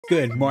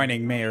Good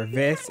morning, Mayor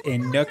Viss.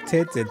 In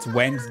Nooktits, it's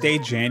Wednesday,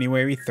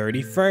 January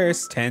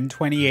 31st,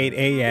 10:28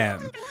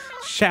 a.m.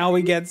 Shall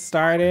we get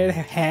started?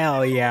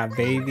 Hell yeah,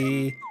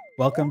 baby.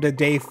 Welcome to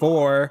day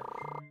 4.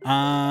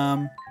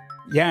 Yeah,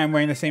 I'm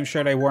wearing the same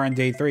shirt I wore on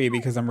day 3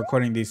 because I'm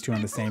recording these two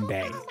on the same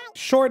day.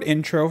 Short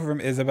intro from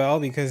Isabel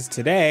because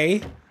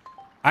today,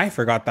 I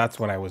forgot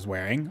that's what I was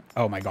wearing.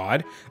 Oh my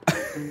god.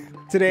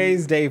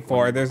 Today's day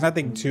 4. There's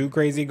nothing too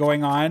crazy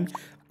going on.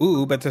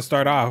 Ooh, but to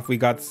start off, we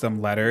got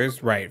some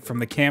letters, right, from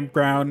the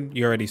campground.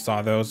 You already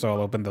saw those, so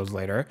I'll open those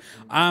later.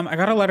 I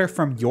got a letter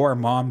from your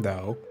mom,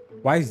 though.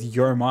 Why is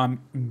your mom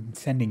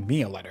sending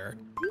me a letter?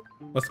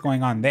 What's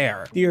going on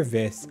there? Dear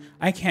Viss,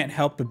 I can't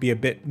help but be a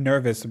bit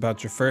nervous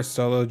about your first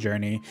solo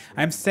journey.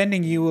 I'm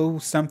sending you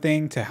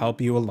something to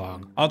help you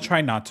along. I'll try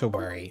not to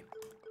worry.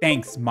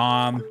 Thanks,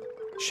 Mom.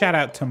 Shout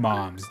out to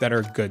moms that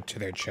are good to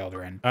their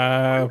children.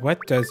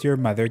 What does your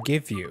mother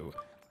give you?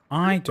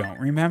 I don't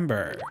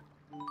remember.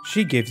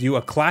 She gives you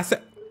a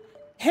classic.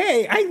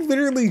 Hey, I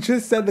literally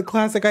just said the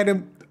classic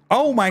item.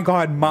 Oh my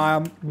god,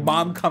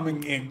 mom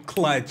coming in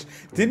clutch.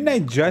 Didn't I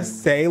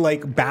just say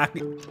like back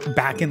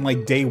in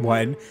like day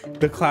 1,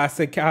 the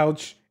classic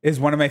couch is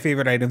one of my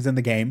favorite items in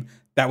the game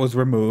that was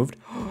removed.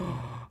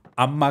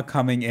 Amma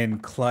coming in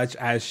clutch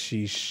as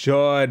she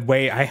should.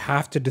 Wait, I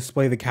have to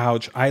display the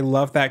couch. I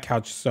love that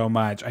couch so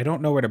much. I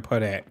don't know where to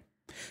put it.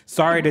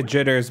 Sorry to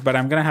Jitters, but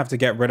I'm gonna have to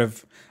get rid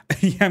of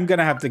I'm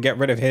gonna have to get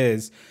rid of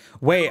his.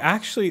 Wait,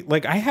 actually,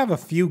 like I have a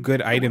few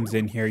good items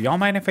in here. Y'all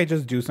mind if I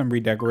just do some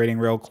redecorating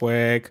real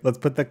quick? Let's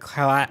put the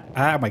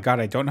oh my god,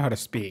 I don't know how to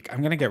speak.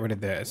 I'm gonna get rid of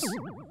this.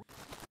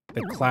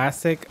 The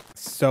classic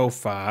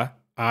sofa.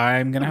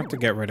 I'm gonna have to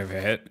get rid of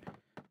it.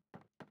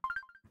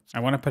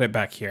 I want to put it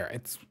back here.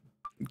 It's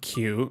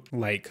cute,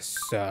 like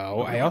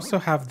so. I also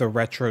have the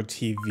retro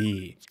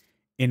TV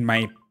in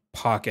my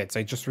pockets.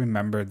 I just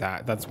remembered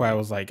that. That's why I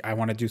was like, I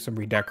want to do some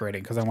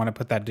redecorating because I want to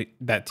put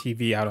that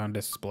TV out on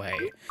display.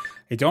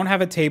 I don't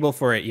have a table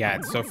for it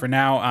yet, so for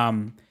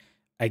now,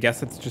 I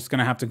guess it's just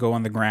gonna have to go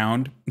on the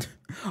ground,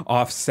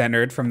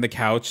 off-centered from the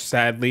couch,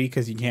 sadly,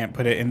 because you can't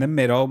put it in the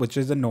middle, which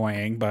is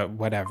annoying, but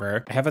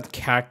whatever. I have a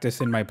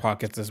cactus in my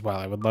pockets as well.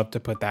 I would love to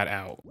put that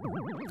out,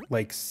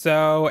 like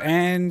so,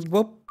 and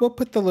we'll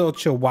put the little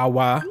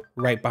chihuahua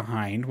right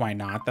behind. Why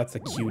not? That's a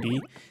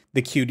cutie.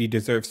 The cutie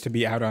deserves to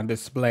be out on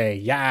display.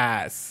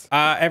 Yes.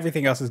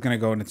 Everything else is gonna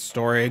go in its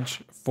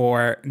storage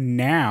for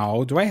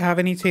now. Do I have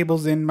any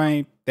tables in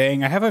my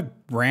thing? I have a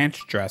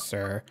ranch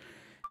dresser.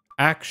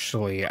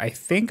 Actually, I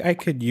think I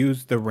could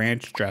use the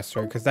ranch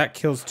dresser because that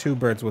kills 2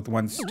 birds with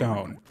 1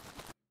 stone.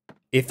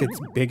 If it's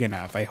big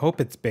enough. I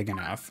hope it's big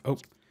enough. Oh.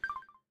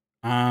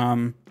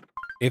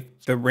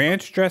 If the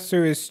ranch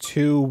dresser is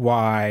too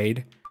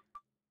wide,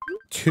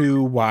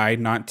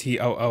 not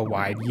T-O-O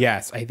wide.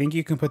 Yes, I think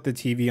you can put the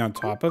TV on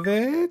top of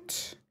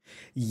it.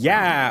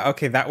 Yeah,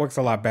 okay, that works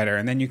a lot better.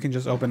 And then you can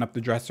just open up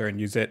the dresser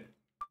and use it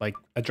like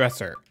a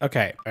dresser.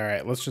 Okay, all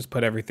right, let's just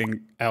put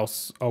everything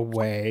else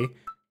away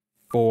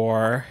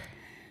for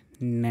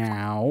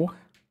now.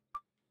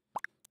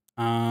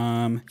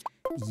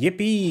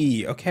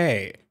 Yippee.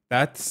 Okay,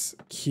 that's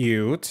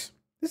cute.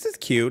 This is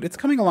cute. It's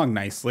coming along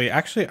nicely.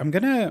 Actually, I'm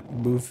gonna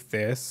move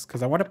this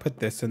because I want to put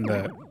this in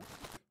the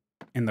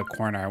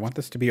corner. I want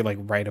this to be like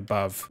right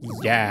above.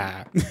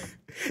 Yeah.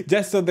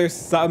 Just so there's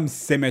some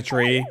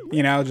symmetry,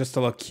 you know, just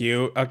to look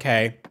cute.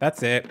 Okay,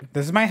 that's it.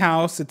 This is my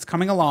house. It's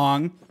coming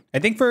along. I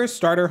think for a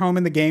starter home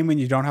in the game when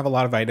you don't have a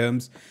lot of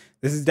items,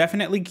 this is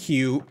definitely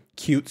cute.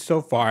 Cute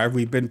so far.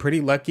 We've been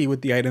pretty lucky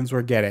with the items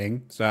we're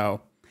getting,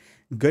 so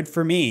good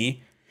for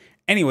me.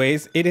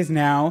 Anyways, it is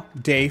now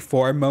day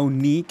 4.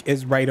 Monique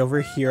is right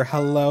over here.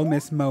 Hello,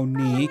 Miss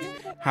Monique.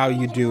 How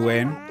you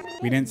doing?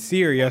 We didn't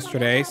see her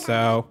yesterday,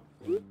 so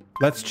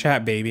let's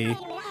chat, baby.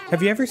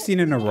 Have you ever seen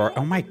an aurora?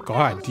 Oh my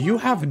god, do you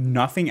have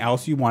nothing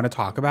else you want to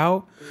talk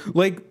about?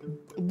 Like,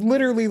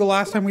 literally the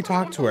last time we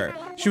talked to her,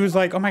 she was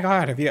like, oh my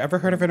god, have you ever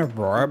heard of an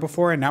aurora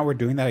before? And now we're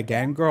doing that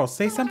again? Girl,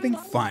 say something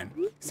fun.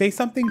 Say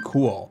something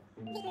cool.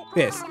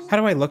 This, how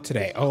do I look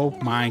today? Oh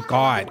my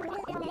god.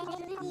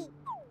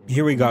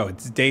 Here we go.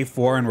 It's day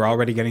 4 and we're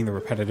already getting the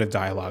repetitive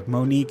dialogue.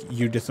 Monique,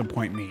 you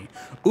disappoint me.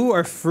 Ooh,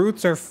 our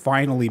fruits are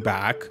finally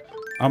back.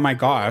 Oh my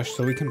gosh,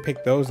 so we can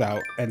pick those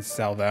out and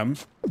sell them.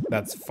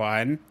 That's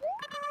fun.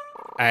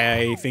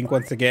 I think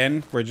once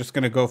again, we're just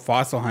gonna go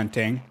fossil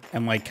hunting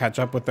and like catch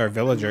up with our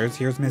villagers.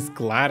 Here's Miss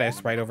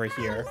Gladys right over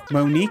here.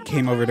 Monique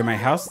came over to my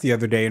house the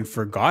other day and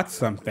forgot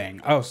something.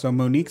 Oh, so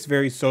Monique's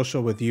very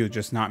social with you,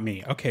 just not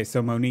me. Okay,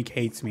 so Monique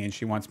hates me and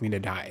she wants me to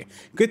die.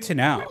 Good to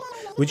know.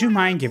 Would you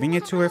mind giving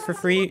it to her for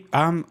free?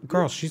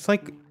 Girl, she's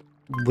like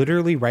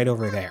literally right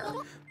over there.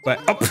 But,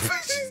 oh,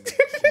 she's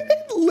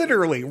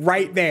literally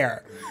right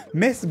there.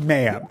 Miss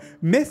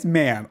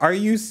Ma'am, are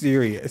you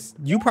serious?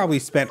 You probably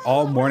spent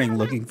all morning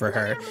looking for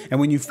her, and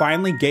when you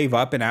finally gave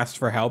up and asked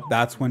for help,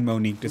 that's when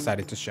Monique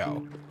decided to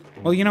show.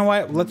 Well, you know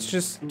what? Let's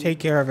just take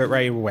care of it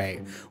right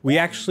away. We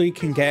actually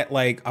can get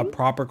like a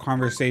proper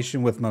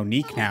conversation with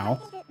Monique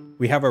now.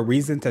 We have a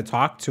reason to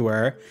talk to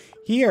her.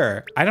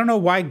 Here, I don't know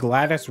why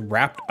Gladys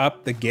wrapped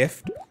up the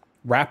gift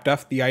wrapped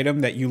up the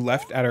item that you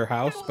left at her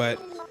house, but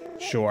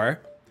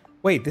sure.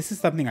 Wait, this is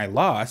something I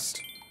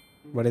lost.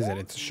 What is it?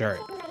 It's a shirt.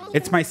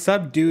 It's my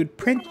subdued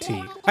print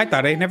tee. I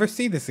thought I'd never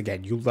see this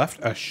again. You left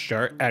a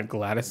shirt at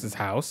Gladys's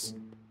house?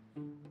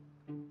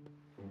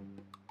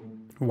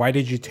 Why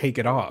did you take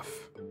it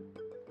off?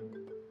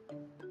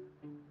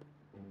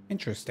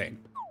 Interesting.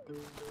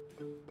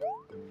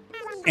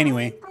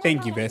 Anyway,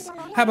 thank you, Vis.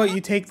 How about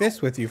you take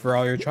this with you for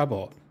all your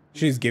trouble?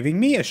 She's giving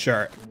me a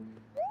shirt.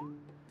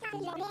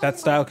 That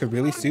style could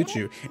really suit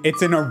you.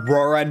 It's an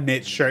Aurora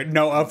knit shirt.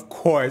 No, of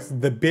course.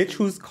 The bitch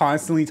who's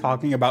constantly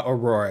talking about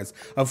Auroras.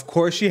 Of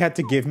course she had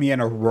to give me an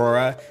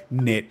Aurora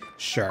knit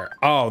shirt.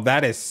 Oh,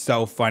 that is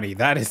so funny.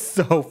 That is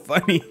so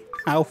funny.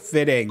 How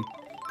fitting.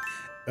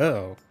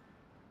 Oh.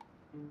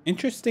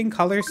 Interesting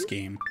color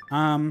scheme.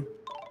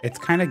 It's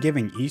kind of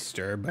giving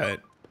Easter,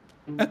 but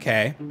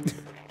okay.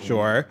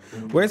 Sure.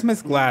 Where's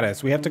Miss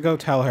Gladys? We have to go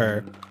tell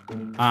her.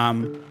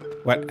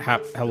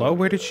 Hello?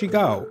 Where did she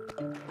go?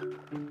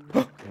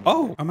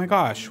 Oh my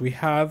gosh, we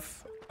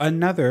have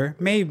another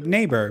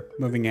neighbor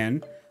moving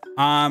in.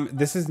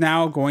 This is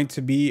now going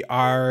to be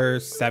our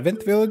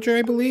 7th villager,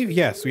 I believe.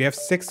 Yes, we have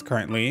 6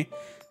 currently.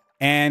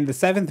 And the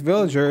 7th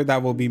villager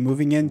that will be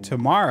moving in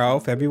tomorrow,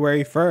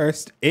 February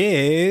 1st,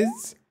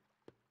 is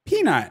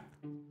Peanut.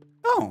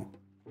 Oh.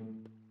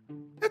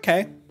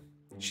 Okay.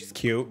 She's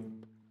cute.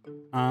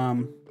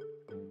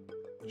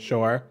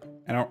 Sure.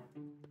 I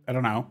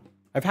don't know.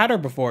 I've had her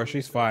before.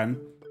 She's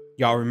fun.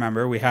 Y'all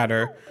remember we had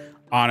her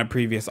on a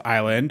previous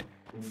island.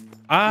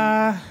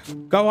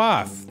 Go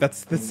off.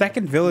 That's the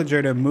 2nd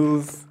villager to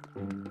move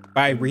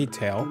by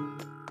retail.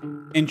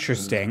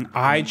 Interesting.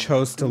 I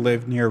chose to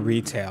live near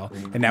retail,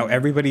 and now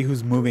everybody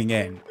who's moving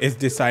in is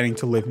deciding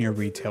to live near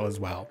retail as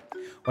well.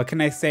 What can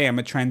I say? I'm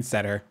a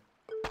trendsetter.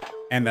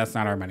 And that's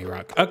not our money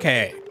rock.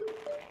 Okay.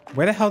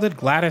 Where the hell did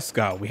Gladys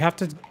go? We have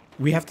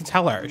to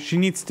tell her. She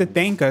needs to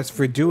thank us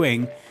for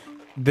doing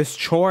this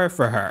chore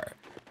for her.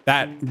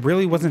 That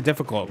really wasn't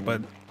difficult,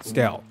 but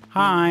still.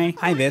 Hi.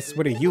 Hi, Vis.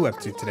 What are you up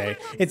to today?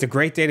 It's a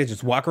great day to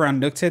just walk around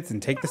Nook Tits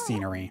and take the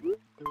scenery.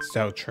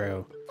 So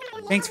true.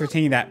 Thanks for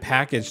taking that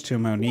package to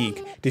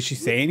Monique. Did she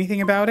say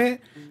anything about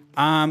it?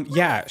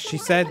 Yeah, she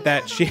said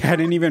that she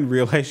hadn't even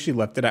realized she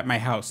left it at my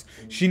house.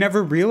 She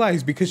never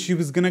realized because she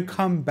was gonna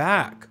come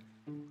back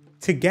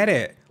to get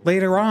it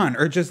later on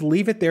or just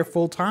leave it there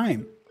full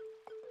time.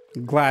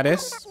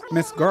 Gladys,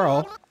 Miss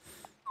Girl,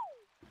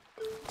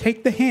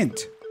 take the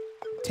hint.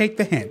 Take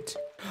the hint.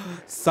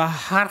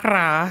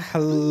 Sahara,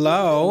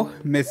 hello,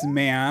 Miss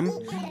Ma'am.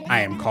 I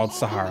am called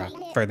Sahara,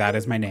 for that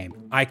is my name.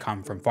 I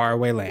come from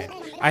faraway land.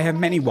 I have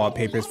many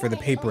wallpapers for the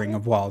papering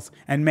of walls,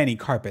 and many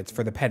carpets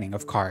for the petting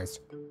of cars.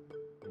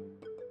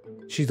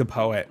 She's a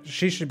poet.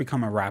 She should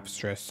become a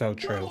rapstress, so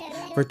true.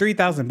 For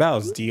 3,000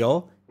 bells,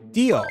 deal?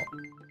 Deal.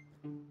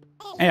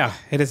 Yeah,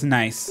 it is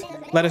nice.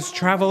 Let us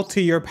travel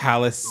to your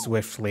palace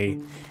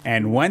swiftly.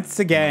 And once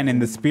again, in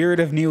the spirit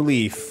of New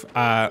Leaf,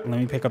 let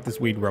me pick up this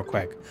weed real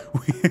quick.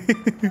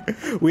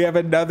 We have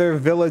another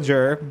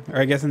villager,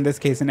 or I guess in this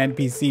case, an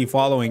NPC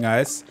following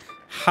us.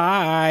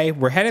 Hi,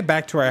 we're headed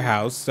back to our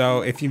house.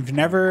 So if you've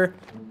never,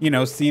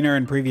 seen her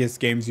in previous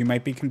games, you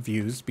might be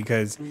confused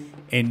because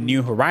in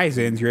New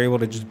Horizons, you're able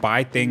to just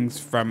buy things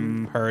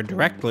from her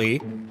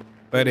directly.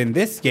 But in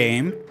this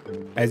game,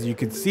 as you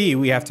can see,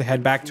 we have to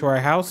head back to our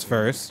house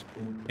first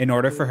in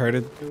order for her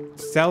to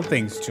sell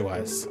things to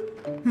us.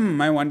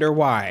 I wonder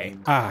why.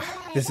 Ah,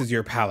 this is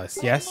your palace,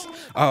 yes?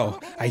 Oh,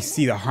 I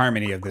see the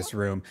harmony of this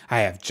room.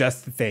 I have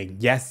just the thing.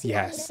 Yes,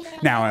 yes.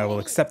 Now I will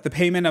accept the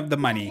payment of the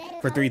money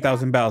for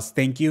 3,000 bells.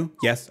 Thank you.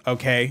 Yes,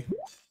 okay.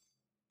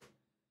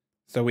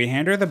 So we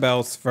hand her the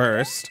bells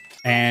first,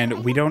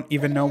 and we don't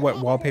even know what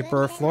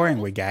wallpaper or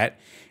flooring we get.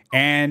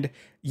 And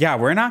yeah,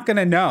 we're not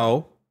gonna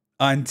know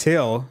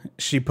until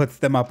she puts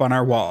them up on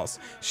our walls.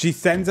 She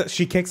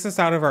kicks us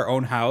out of our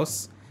own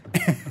house.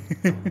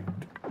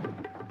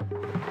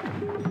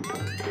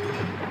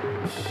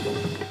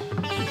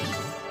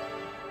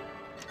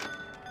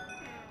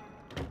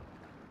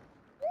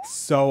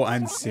 So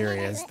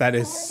unserious. That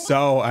is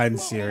so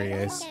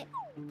unserious.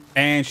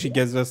 And she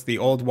gives us the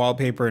old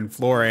wallpaper and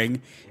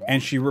flooring,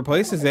 and she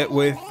replaces it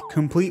with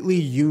completely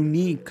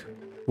unique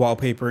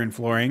wallpaper and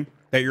flooring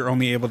that you're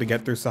only able to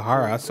get through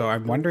Sahara. So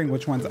I'm wondering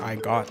which ones I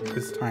got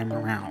this time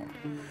around.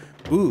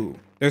 Ooh,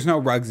 there's no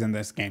rugs in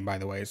this game, by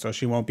the way, so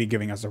she won't be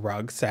giving us a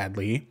rug,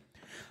 sadly.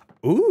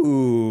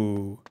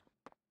 Ooh.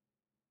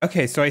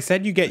 Okay, so I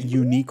said you get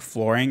unique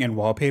flooring and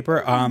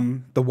wallpaper.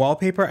 The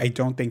wallpaper, I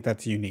don't think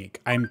that's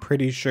unique. I'm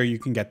pretty sure you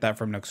can get that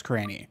from Nook's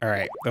Cranny. All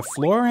right, the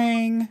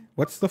flooring,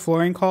 what's the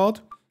flooring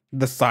called?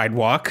 The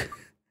sidewalk.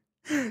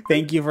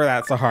 Thank you for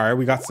that, Sahara.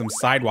 We got some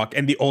sidewalk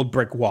and the old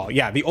brick wall.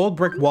 Yeah, the old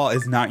brick wall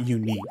is not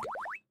unique.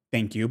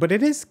 Thank you, but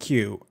it is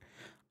cute.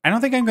 I don't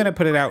think I'm gonna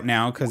put it out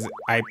now because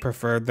I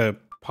prefer the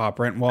paw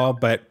print wall,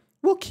 but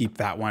we'll keep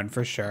that one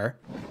for sure.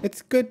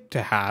 It's good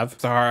to have.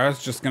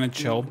 Sahara's just gonna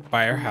chill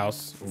by our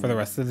house for the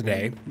rest of the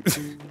day.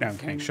 No, I'm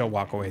kidding. She'll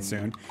walk away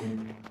soon.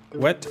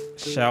 What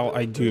shall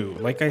I do?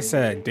 Like I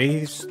said,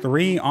 days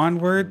 3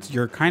 onwards,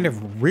 you're kind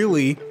of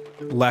really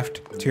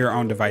left to your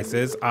own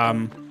devices.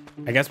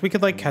 I guess we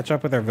could like catch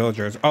up with our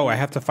villagers. Oh, I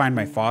have to find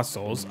my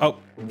fossils. Oh,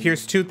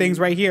 here's 2 things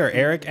right here,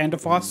 Eric and a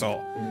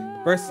fossil.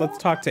 First, let's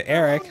talk to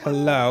Eric.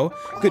 Hello.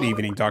 Good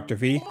evening, Dr.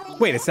 V.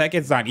 Wait a sec,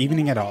 it's not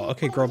evening at all.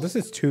 Okay, girl, this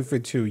is 2 for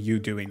 2, you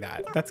doing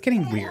that. That's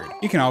getting weird.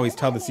 You can always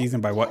tell the season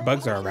by what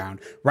bugs are around.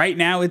 Right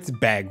now, it's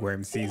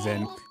bagworm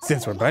season.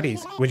 Since we're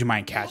buddies, would you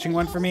mind catching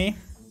one for me?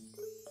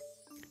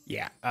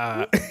 Yeah,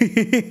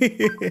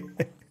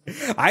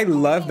 I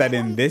love that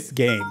in this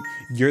game,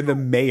 you're the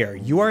mayor.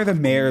 You are the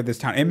mayor of this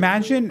town.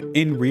 Imagine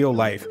in real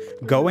life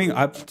going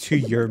up to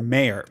your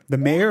mayor, the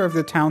mayor of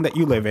the town that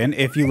you live in,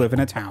 if you live in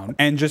a town,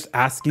 and just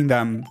asking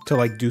them to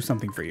like do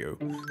something for you.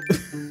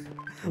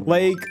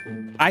 Like,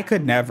 I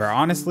could never.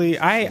 Honestly,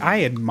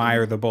 I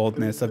admire the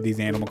boldness of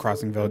these Animal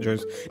Crossing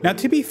villagers. Now,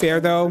 to be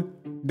fair though,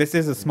 this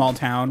is a small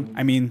town.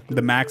 I mean,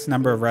 the max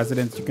number of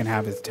residents you can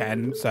have is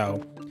 10,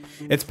 so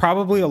it's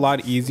probably a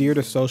lot easier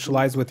to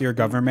socialize with your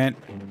government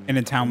in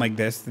a town like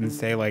this than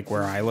say like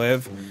where I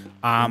live.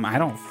 I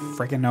don't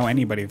freaking know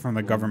anybody from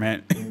the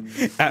government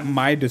at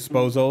my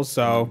disposal,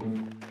 so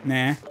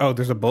nah. Oh,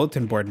 there's a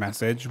bulletin board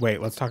message.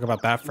 Wait, let's talk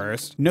about that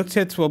first.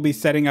 Nooktits will be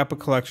setting up a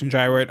collection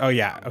drive. Oh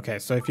yeah, okay,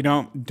 so if you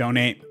don't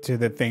donate to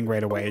the thing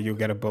right away, you'll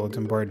get a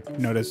bulletin board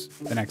notice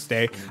the next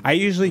day. I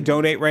usually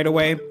donate right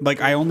away.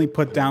 Like, I only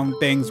put down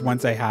things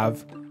once I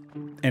have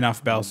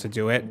enough bells to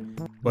do it.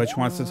 Butch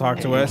wants to talk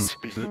to us.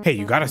 Hey,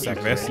 you got a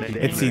sec, this.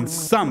 It seems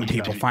some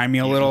people find me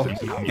a little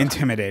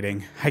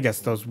intimidating. I guess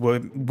those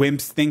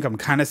wimps think I'm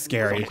kind of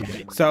scary.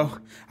 So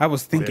I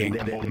was thinking,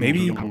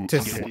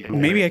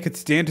 maybe I could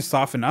stand to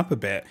soften up a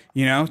bit,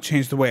 you know,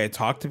 change the way I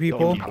talk to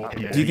people.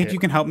 Do you think you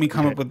can help me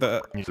come up with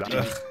a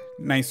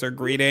nicer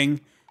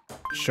greeting?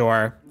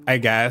 Sure, I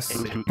guess.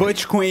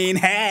 Butch Queen,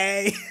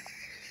 hey!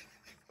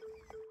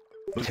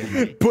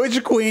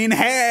 Butch Queen,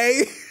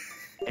 hey!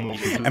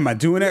 Am I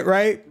doing it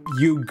right?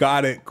 You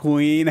got it,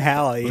 Queen.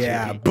 Hell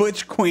yeah.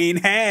 Butch Queen,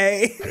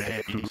 hey!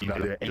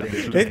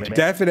 It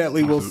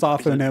definitely will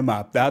soften him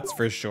up, that's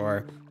for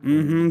sure.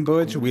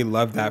 Butch, we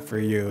love that for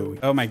you.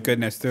 Oh my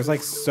goodness, there's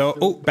like so...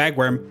 Oh,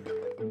 bagworm.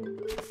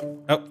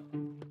 Oh,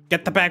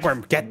 get the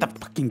bagworm. Get the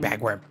fucking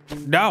bagworm.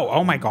 No,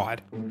 oh my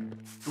god.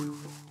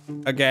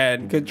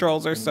 Again,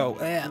 controls are so...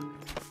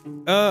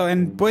 Oh,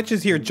 and Butch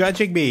is here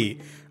judging me.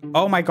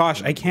 Oh my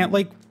gosh, I can't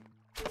like...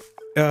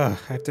 Ugh,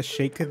 I have to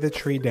shake the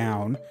tree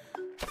down.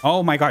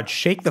 Oh my god,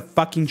 shake the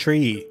fucking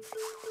tree.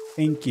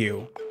 Thank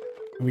you.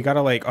 We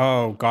gotta like,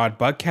 oh god,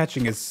 bug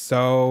catching is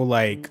so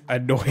like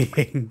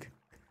annoying.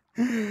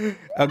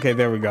 Okay,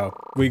 there we go.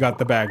 We got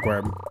the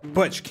bagworm.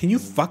 Butch, can you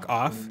fuck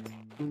off?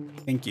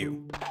 Thank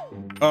you.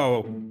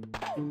 Oh.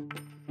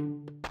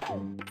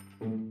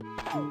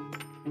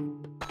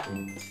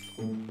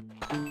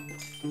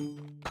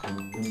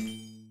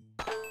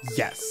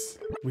 Yes.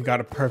 We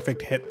got a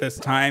perfect hit this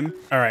time.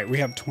 All right, we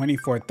have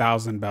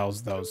 24,000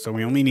 bells though, so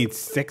we only need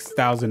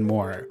 6,000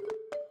 more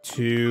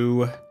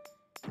to,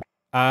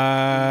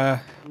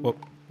 what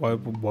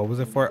was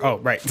it for? Oh,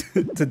 right,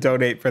 to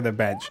donate for the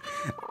bench.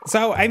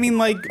 So, I mean,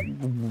 like,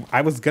 I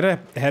was gonna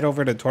head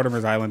over to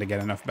Tortimer's Island to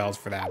get enough bells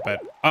for that,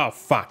 but, oh,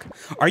 fuck.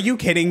 Are you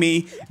kidding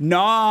me?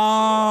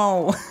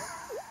 No!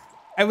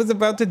 I was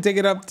about to dig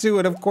it up too,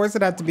 and of course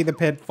it had to be the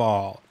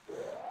pitfall.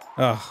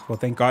 Oh, well,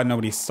 thank God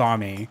nobody saw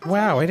me.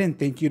 Wow, I didn't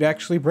think you'd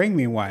actually bring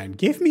me one.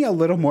 Give me a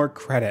little more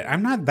credit.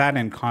 I'm not that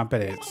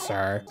incompetent,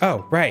 sir.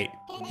 Oh, right.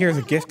 Here's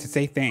a gift to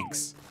say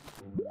thanks.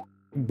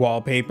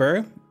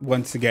 Wallpaper,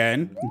 once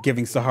again,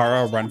 giving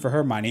Sahara a run for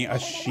her money. A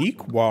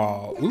chic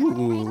wall.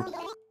 Ooh,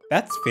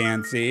 that's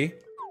fancy.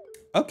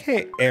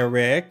 Okay,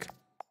 Eric.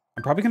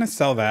 I'm probably gonna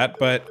sell that,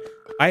 but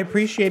I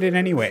appreciate it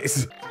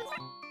anyways.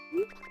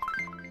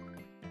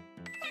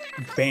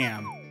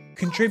 Bam.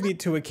 Contribute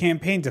to a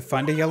campaign to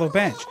fund a yellow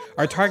bench.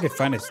 Our target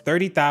fund is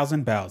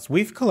 30,000 bells.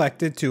 We've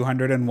collected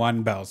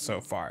 201 bells so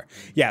far.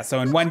 Yeah,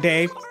 so in one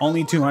day,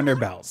 only 200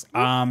 bells.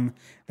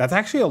 That's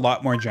actually a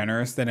lot more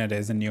generous than it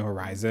is in New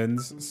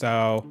Horizons.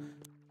 So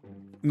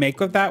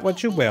make of that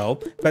what you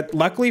will. But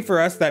luckily for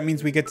us, that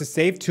means we get to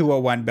save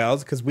 201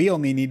 bells because we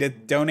only need to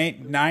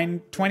donate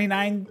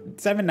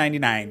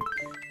 $7.99.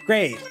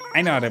 Great,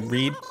 I know how to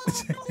read.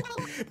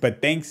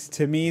 But thanks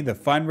to me, the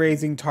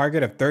fundraising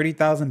target of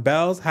 30,000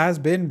 bells has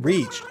been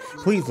reached.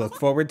 Please look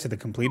forward to the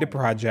completed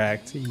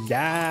project.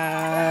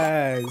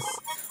 Yes!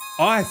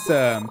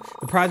 Awesome!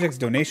 The project's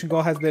donation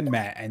goal has been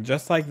met. And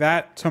just like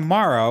that,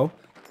 tomorrow,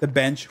 the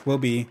bench will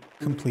be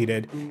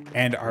completed.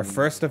 And our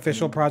first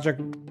official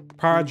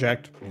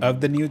project of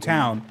the new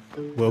town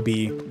will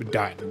be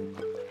done.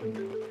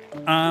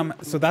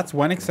 So that's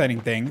one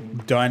exciting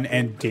thing. Done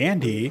and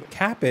dandy.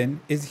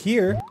 Cap'n is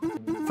here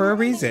for a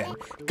reason.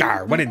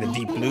 Gar, what in the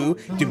deep blue?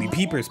 Do me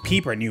peepers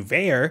peep our new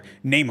veer?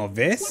 Name of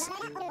this?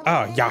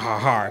 Oh,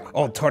 yahahar.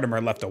 Old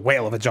Tortimer left a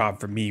whale of a job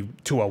for me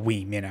to a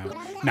wee minnow.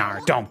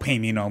 Nar, don't pay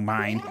me no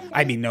mind.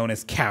 I be known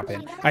as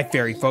Cap'n. I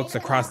ferry folks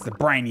across the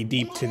briny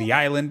deep to the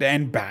island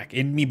and back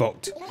in me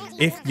boat.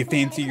 If you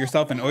fancy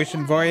yourself an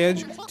ocean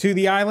voyage to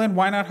the island,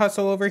 why not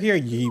hustle over here,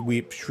 ye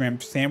weep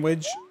shrimp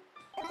sandwich?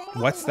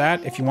 What's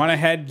that? If you want to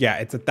head, yeah,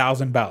 it's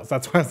 1,000 bells.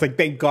 That's why I was like,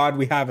 thank God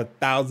we have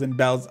 1,000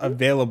 bells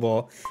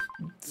available.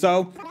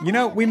 So, you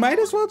know, we might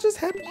as well just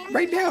head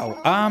right now.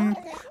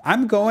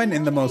 I'm going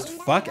in the most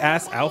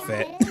fuck-ass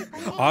outfit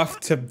off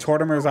to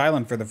Tortimer's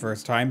Island for the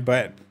first time,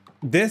 but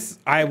this,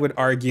 I would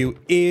argue,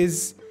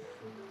 is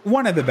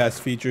one of the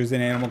best features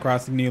in Animal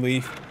Crossing New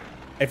Leaf.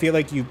 I feel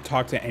like you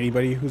talk to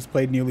anybody who's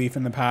played New Leaf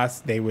in the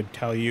past, they would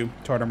tell you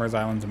Tortimer's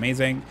Island's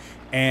amazing.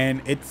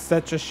 And it's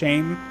such a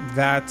shame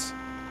that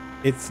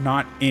it's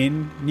not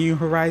in New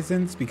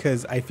Horizons,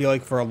 because I feel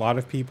like for a lot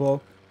of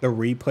people, the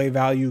replay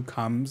value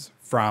comes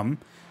from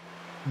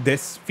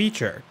this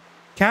feature.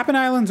 Cabin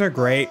Islands are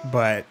great,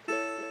 but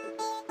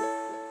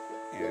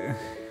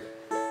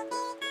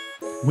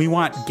we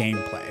want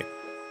gameplay.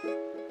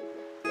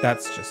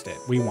 That's just it.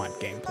 We want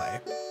gameplay.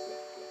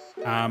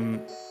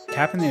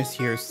 Captain is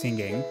here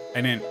singing.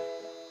 I didn't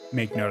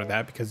make note of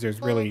that because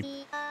there's really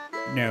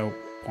no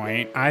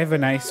point. I have a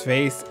nice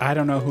face. I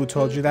don't know who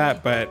told you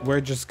that, but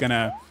we're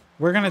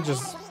gonna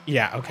just,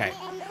 yeah, okay.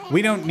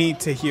 We don't need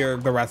to hear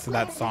the rest of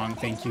that song.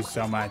 Thank you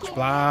so much.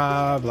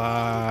 Blah,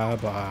 blah,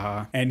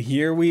 blah. And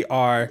here we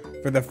are.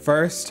 For the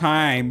first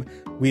time,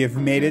 we have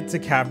made it to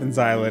Captain's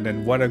Island,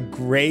 and what a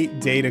great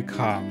day to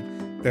come.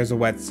 There's a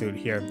wetsuit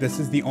here. This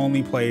is the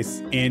only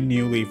place in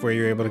New Leaf where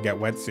you're able to get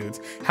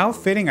wetsuits. How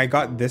fitting I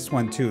got this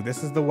one too.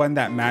 This is the one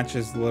that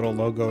matches the little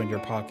logo in your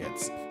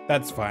pockets.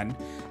 That's fun.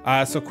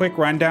 So quick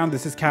rundown.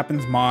 This is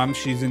Captain's mom.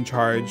 She's in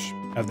charge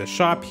of the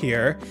shop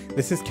here.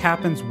 This is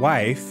Captain's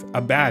wife,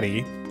 a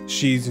baddie.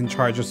 She's in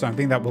charge of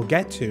something that we'll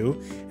get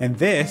to. And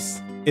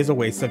this is a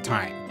waste of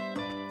time.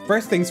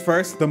 First things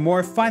first, the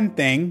more fun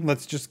thing.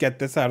 Let's just get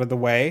this out of the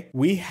way.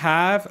 We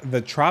have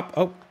the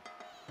oh.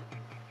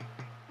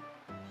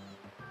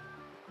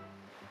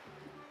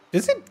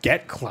 Does it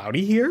get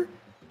cloudy here?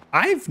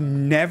 I've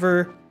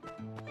never...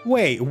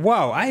 Wait,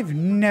 whoa, I've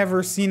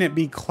never seen it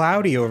be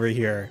cloudy over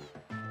here.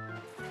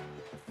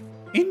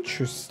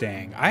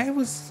 Interesting.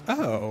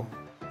 Oh,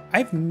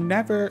 I've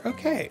never...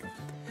 Okay.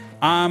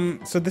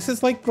 So this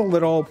is like the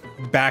little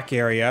back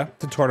area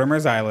to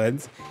Tortimer's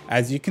Islands.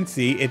 As you can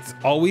see, it's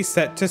always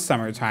set to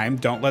summertime.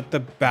 Don't let the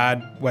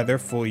bad weather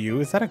fool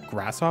you. Is that a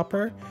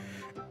grasshopper?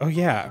 Oh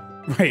yeah.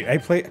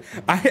 Right,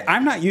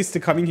 I'm not used to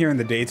coming here in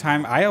the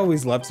daytime. I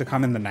always love to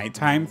come in the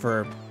nighttime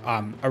for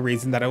a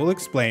reason that I will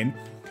explain.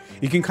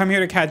 You can come here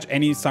to catch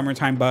any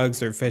summertime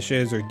bugs or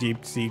fishes or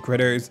deep sea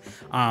critters.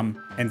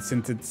 And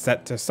since it's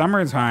set to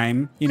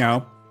summertime, you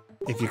know,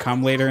 if you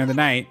come later in the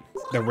night,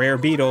 the rare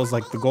beetles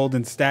like the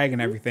golden stag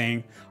and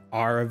everything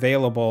are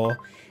available.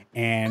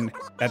 And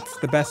that's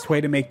the best way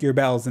to make your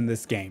bells in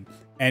this game.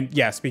 And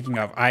yeah, speaking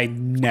of, I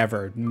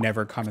never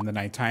come in the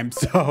nighttime.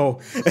 So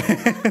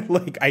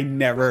like I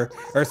never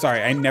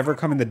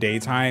come in the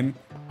daytime.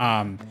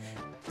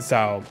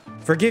 So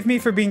forgive me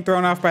for being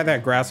thrown off by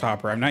that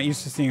grasshopper. I'm not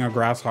used to seeing a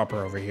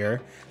grasshopper over here.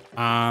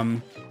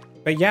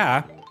 But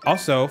yeah,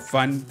 also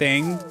fun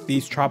thing,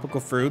 these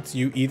tropical fruits,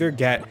 you either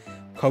get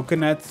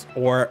coconuts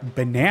or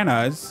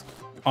bananas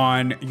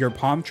on your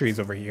palm trees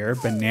over here.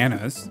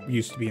 Bananas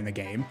used to be in the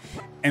game.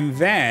 And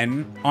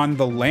then on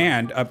the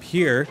land up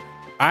here,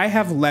 I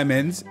have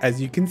lemons,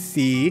 as you can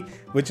see,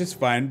 which is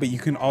fun, but you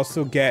can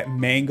also get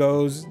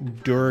mangoes,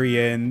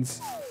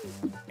 durians,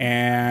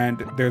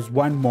 and there's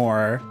one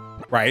more,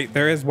 right?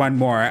 There is one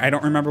more. I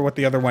don't remember what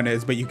the other one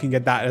is, but you can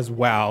get that as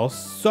well.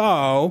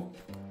 So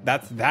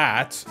that's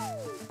that.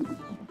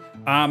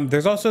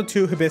 There's also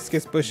 2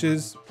 hibiscus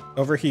bushes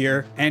over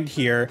here and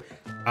here.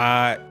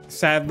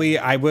 Sadly,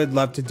 I would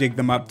love to dig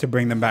them up to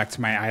bring them back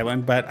to my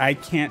island, but I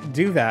can't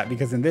do that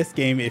because in this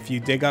game, if you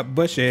dig up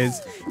bushes,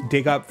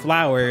 dig up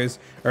flowers,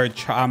 or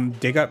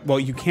well,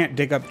 you can't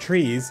dig up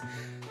trees,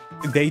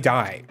 they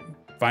die.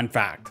 Fun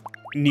fact.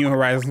 New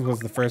Horizons was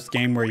the first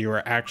game where you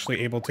were actually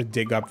able to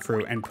dig up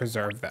fruit and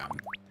preserve them.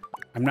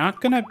 I'm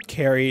not gonna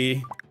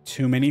carry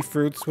too many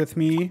fruits with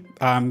me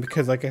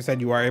because like I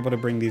said, you are able to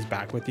bring these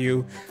back with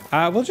you.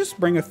 We'll just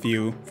bring a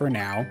few for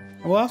now.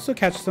 We'll also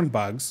catch some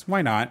bugs.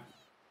 Why not?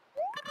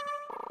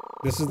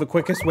 This is the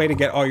quickest way to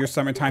get all your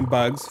summertime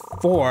bugs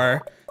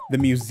for the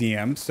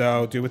museum.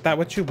 So do with that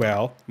what you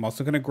will. I'm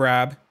also going to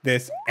grab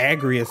this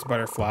Agrius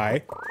butterfly.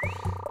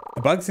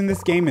 The bugs in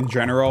this game in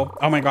general.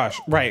 Oh my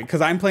gosh. Right.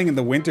 Because I'm playing in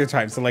the winter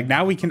time. So like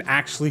now we can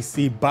actually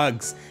see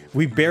bugs.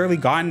 We've barely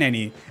gotten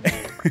any.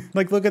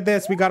 Like, look at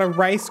this. We got a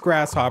rice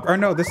grasshopper. Or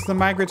no, this is a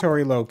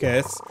migratory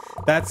locust.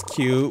 That's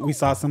cute. We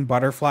saw some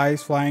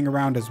butterflies flying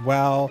around as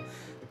well.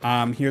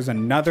 Here's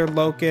another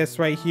locust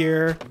right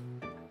here.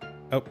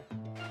 Oh.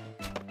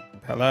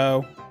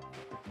 Hello.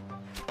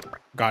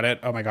 Got it.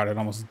 Oh my god, it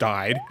almost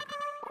died.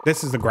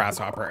 This is the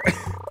grasshopper.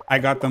 I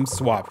got them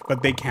swapped,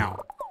 but they count.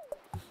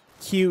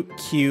 Cute,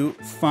 cute,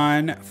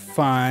 fun,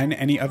 fun.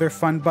 Any other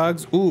fun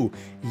bugs? Ooh,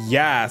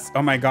 yes.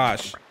 Oh my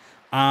gosh.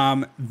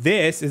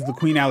 This is the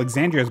Queen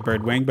Alexandria's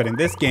birdwing, but in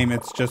this game,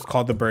 it's just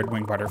called the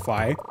birdwing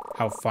butterfly.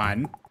 How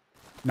fun.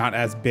 Not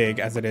as big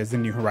as it is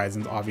in New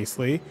Horizons,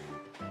 obviously.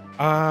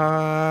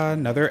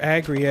 Another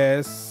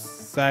Agrius.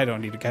 I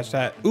don't need to catch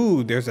that.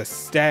 Ooh, there's a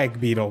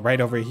stag beetle right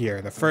over here.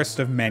 The first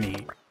of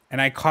many.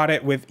 and I caught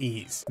it with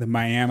ease. The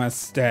Miami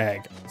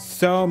stag.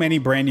 So many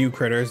brand new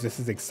critters. This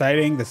is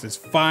exciting. This is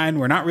fun.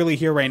 We're not really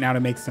here right now to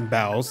make some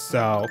bells,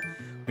 so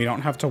we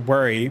don't have to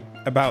worry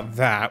about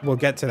that. We'll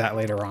get to that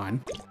later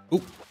on.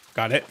 Ooh,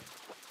 got it.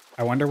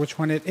 I wonder which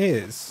one it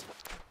is.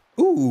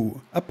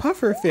 Ooh, a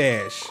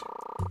pufferfish.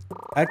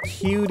 A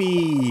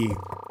cutie.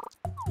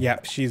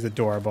 Yep, she's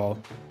adorable.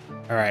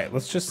 All right,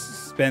 let's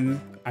just spend,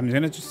 I'm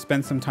gonna just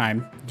spend some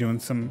time doing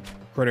some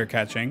critter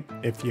catching,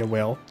 if you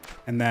will,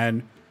 and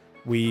then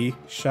we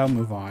shall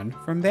move on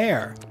from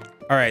there.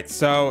 All right,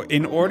 so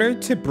in order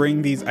to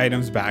bring these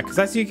items back, because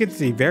as you can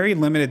see, very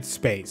limited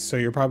space. So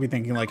you're probably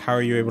thinking like, how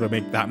are you able to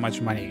make that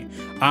much money?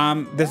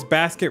 This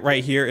basket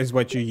right here is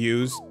what you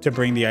use to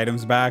bring the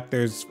items back.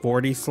 There's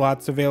 40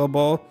 slots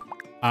available.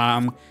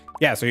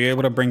 Yeah, so you're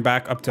able to bring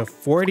back up to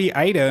 40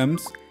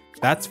 items.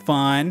 That's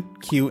fun,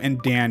 cute,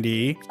 and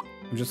dandy.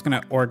 I'm just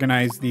gonna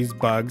organize these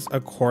bugs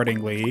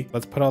accordingly.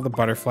 Let's put all the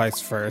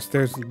butterflies first.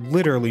 There's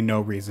literally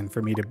no reason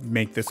for me to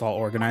make this all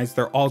organized.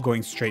 They're all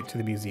going straight to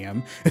the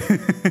museum.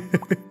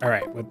 All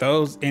right, with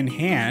those in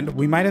hand,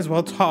 we might as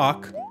well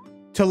talk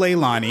to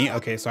Leilani.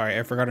 Okay, sorry,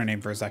 I forgot her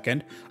name for a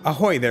second.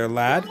 Ahoy there,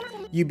 lad.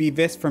 You be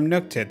this from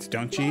Nooktits,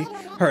 don't ye?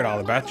 Heard all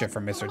about you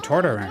from Mr.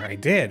 Tortimer, I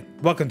did.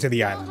 Welcome to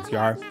the islands,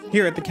 yar.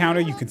 Here at the counter,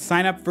 you can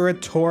sign up for a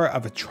tour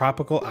of a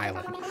tropical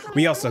island.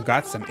 We also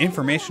got some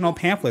informational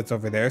pamphlets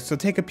over there, so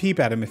take a peep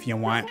at them if you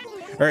want.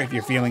 Or if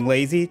you're feeling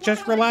lazy,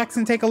 just relax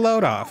and take a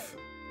load off.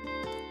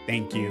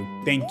 Thank you,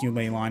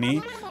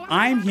 Leilani.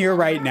 I'm here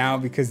right now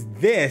because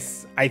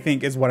this, I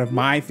think, is one of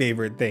my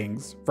favorite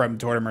things from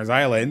Tortimer's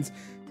Islands.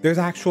 There's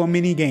actual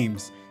mini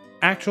games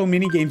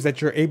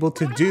that you're able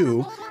to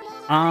do.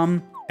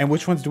 And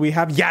which ones do we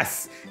have?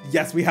 Yes,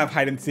 we have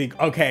hide and seek.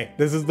 Okay,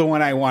 this is the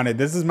one I wanted.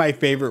 This is my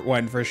favorite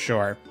one for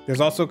sure.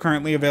 There's also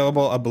currently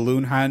available a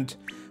balloon hunt,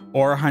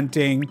 ore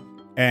hunting,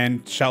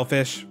 and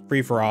shellfish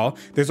free for all.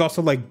 There's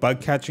also like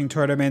bug catching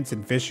tournaments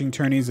and fishing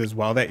tourneys as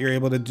well that you're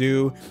able to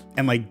do,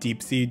 and like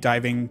deep sea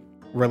diving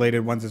related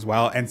ones as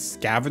well, and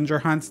scavenger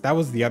hunts. That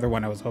was the other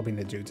one I was hoping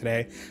to do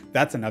today.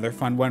 That's another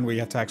fun one where you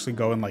have to actually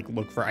go and like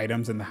look for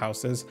items in the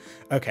houses.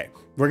 Okay,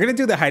 we're gonna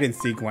do the hide and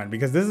seek one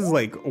because this is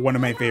like one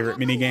of my favorite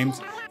mini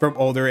games from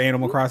older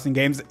Animal Crossing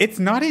games. It's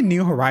not in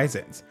New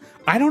Horizons.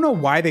 I don't know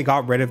why they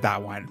got rid of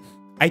that one.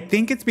 I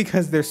think it's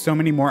because there's so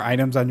many more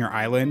items on your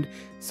island,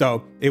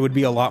 so it would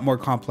be a lot more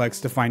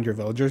complex to find your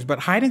villagers, but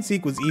hide and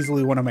seek was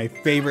easily one of my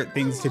favorite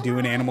things to do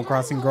in Animal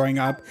Crossing growing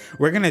up.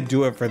 We're gonna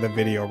do it for the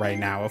video right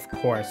now. Of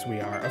course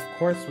we are. Of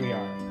course we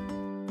are.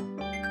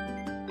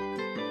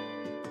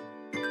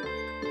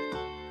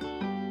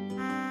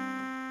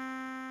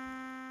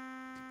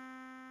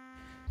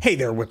 Hey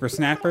there,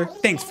 whippersnapper.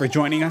 Thanks for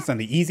joining us on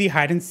the Easy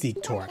Hide and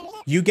Seek tour.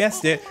 You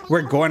guessed it,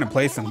 we're going to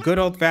play some good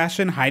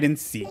old-fashioned hide and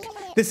seek.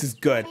 This is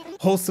good,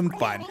 wholesome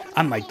fun,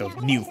 unlike those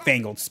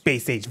newfangled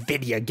space-age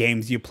video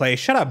games you play.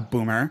 Shut up,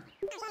 boomer.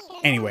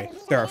 Anyway,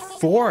 there are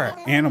 4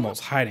 animals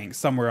hiding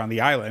somewhere on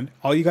the island.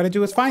 All you gotta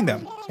do is find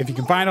them. If you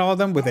can find all of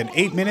them within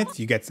 8 minutes,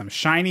 you get some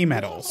shiny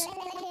medals.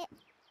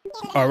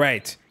 All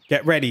right,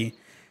 get ready,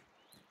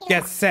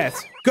 get set,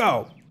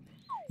 go.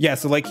 Yeah,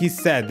 so like he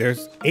said,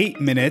 there's 8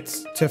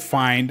 minutes to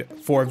find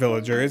 4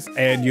 villagers,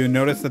 and you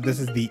notice that this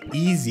is the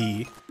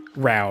easy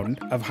round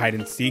of hide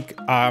and seek.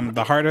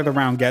 The harder the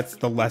round gets,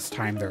 the less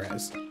time there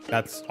is.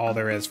 That's all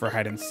there is for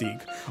hide and seek.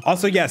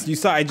 Also, yes, you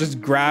saw I just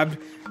grabbed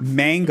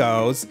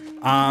mangoes.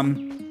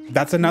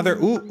 That's another,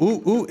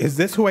 ooh, is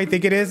this who I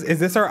think it is? Is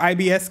this our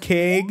IBS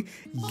king?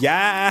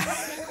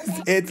 Yes,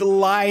 it's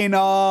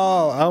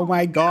Lionel. Oh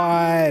my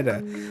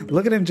God.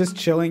 Look at him just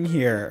chilling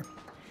here.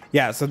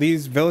 Yeah, so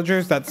these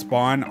villagers that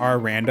spawn are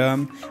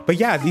random. But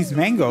yeah, these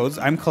mangoes,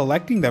 I'm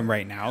collecting them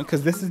right now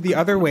because this is the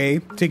other way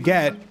to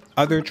get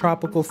other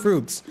tropical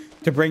fruits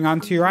to bring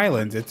onto your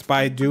islands. It's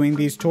by doing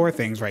these tour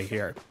things right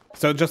here.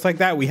 So just like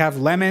that, we have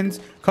lemons,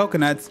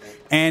 coconuts,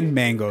 and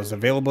mangoes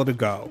available to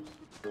go.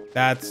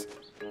 That's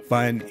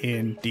fun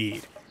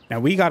indeed. Now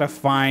we gotta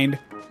find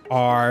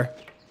our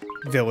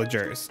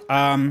villagers.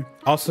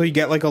 Also, you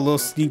get like a little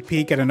sneak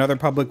peek at another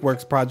public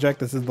works project.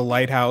 This is the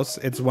lighthouse.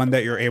 It's one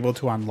that you're able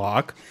to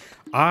unlock.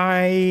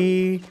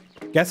 I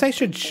guess I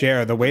should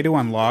share the way to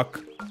unlock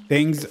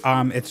things.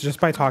 It's just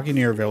by talking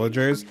to your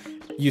villagers.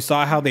 You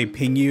saw how they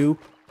ping you.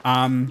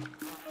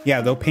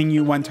 Yeah, they'll ping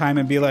you one time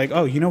and be like,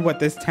 oh, you know what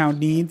this town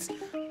needs?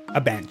 A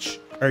bench.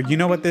 Or you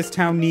know what this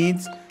town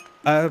needs?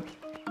 A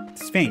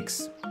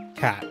sphinx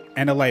cat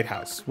and a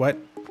lighthouse. What?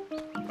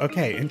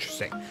 Okay,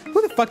 interesting.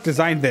 Who the fuck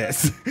designed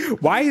this?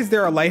 Why is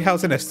there a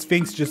lighthouse and a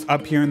sphinx just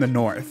up here in the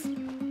north?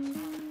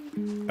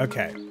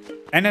 Okay.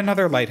 And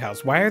another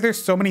lighthouse. Why are there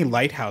so many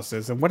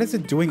lighthouses? And what is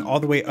it doing all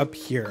the way up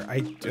here?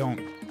 I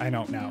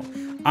don't know.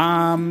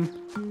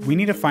 We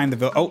need to find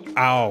the oh,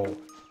 ow.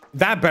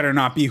 That better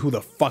not be who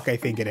the fuck I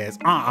think it is.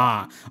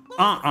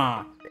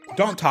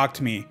 Don't talk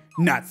to me.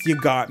 Nuts, you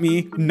got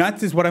me.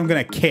 Nuts is what I'm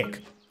gonna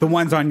kick. The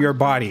ones on your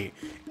body.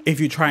 If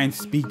you try and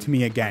speak to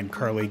me again,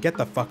 Curly, get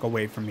the fuck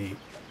away from me.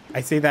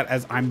 I say that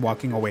as I'm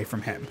walking away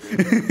from him.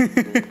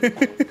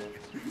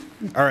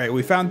 All right,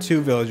 we found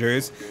 2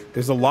 villagers.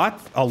 There's a lot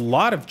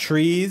of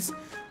trees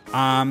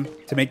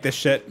to make this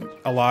shit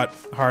a lot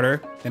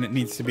harder than it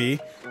needs to be.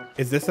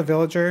 Is this a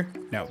villager?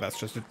 No,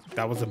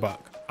 that was a bug.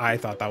 I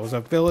thought that was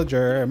a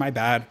villager. My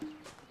bad.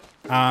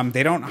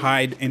 They don't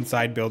hide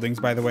inside buildings,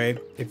 by the way,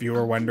 if you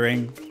were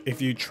wondering.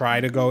 If you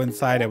try to go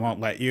inside, it won't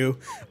let you.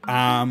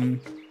 And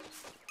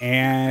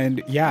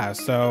yeah,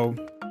 so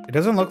it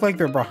doesn't look like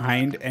they're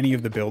behind any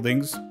of the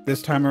buildings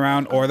this time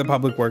around, or the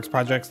public works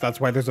projects. That's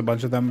why there's a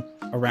bunch of them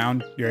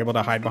around. You're able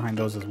to hide behind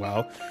those as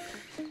well.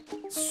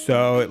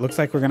 So it looks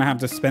like we're gonna have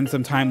to spend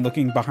some time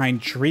looking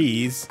behind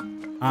trees.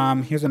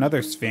 Here's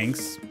another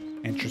sphinx.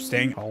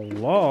 Interesting.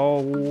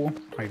 Hello?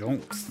 I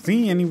don't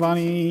see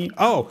anybody.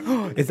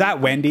 Oh, is that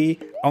Wendy?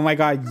 Oh my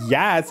God,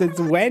 yes, it's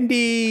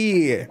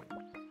Wendy.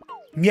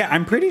 Yeah,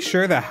 I'm pretty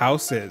sure the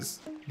houses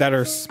that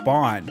are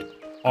spawned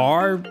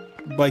are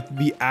like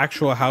the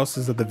actual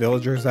houses of the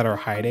villagers that are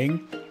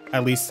hiding.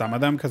 At least some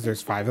of them, because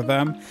there's 5 of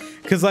them.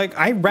 Because like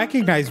I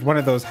recognized one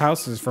of those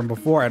houses from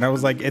before, and I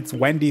was like, it's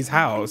Wendy's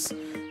house.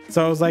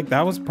 So I was like,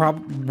 that was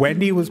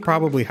Wendy was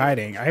probably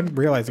hiding. I'm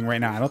realizing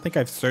right now, I don't think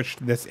I've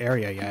searched this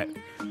area yet.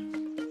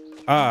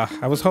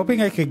 I was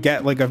hoping I could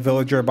get like a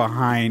villager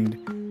behind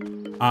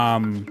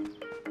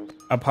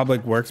a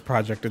public works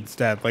project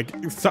instead. Like,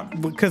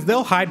 because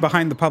they'll hide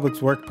behind the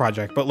public works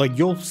project, but like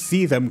you'll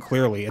see them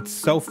clearly. It's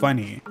so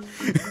funny.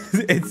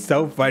 It's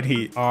so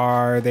funny.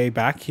 Are they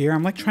back here?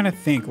 I'm like trying to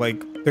think.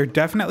 Like, they're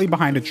definitely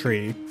behind a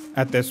tree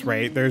at this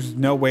rate. There's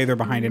no way they're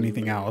behind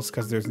anything else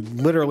because there's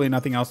literally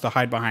nothing else to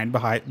hide behind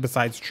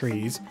besides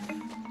trees.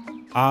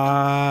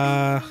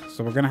 So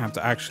we're gonna have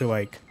to actually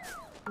like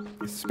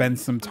spend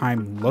some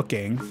time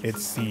looking, it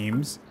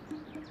seems.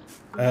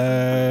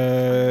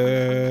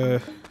 I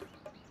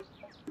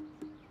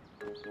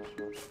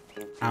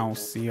don't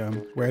see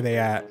them. Where are they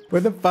at?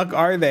 Where the fuck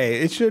are they?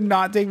 It should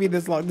not take me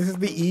this long. This is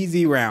the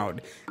easy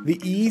round. The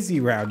easy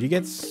round. You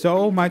get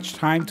so much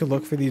time to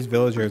look for these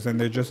villagers and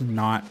they're just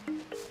not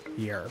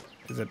here.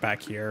 Is it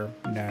back here?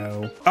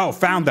 No. Oh,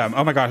 found them.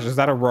 Oh my gosh, is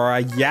that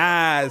Aurora?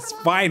 Yes,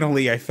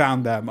 finally I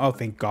found them. Oh,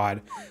 thank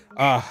God.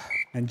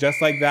 And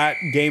just like that,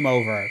 game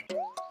over.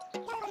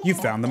 You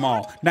found them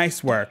all.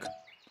 Nice work.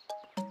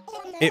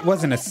 It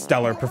wasn't a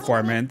stellar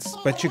performance,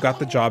 but you got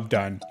the job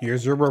done.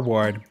 Here's your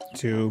reward,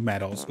 2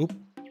 medals. Oop.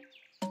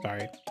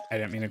 Sorry, I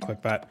didn't mean to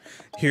click that.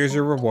 Here's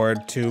your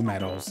reward, 2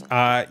 medals.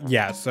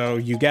 Yeah, so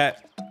you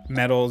get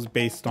medals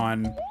based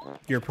on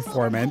your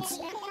performance.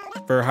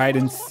 For hide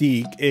and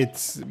seek,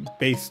 it's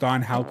based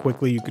on how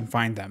quickly you can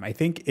find them. I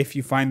think if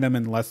you find them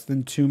in less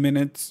than 2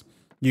 minutes,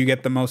 you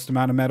get the most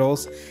amount of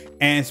medals.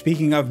 And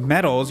speaking of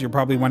medals, you're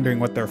probably wondering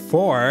what they're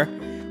for.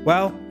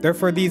 Well, they're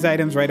for these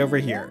items right over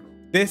here.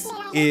 This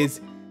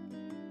is...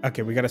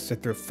 Okay, we gotta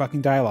sit through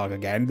fucking dialogue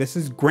again. This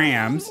is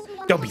grams.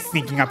 Don't be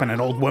sneaking up on an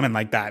old woman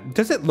like that.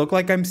 Does it look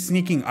like I'm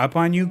sneaking up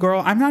on you,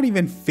 girl? I'm not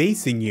even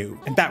facing you.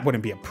 And that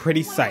wouldn't be a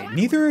pretty sight.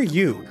 Neither are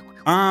you.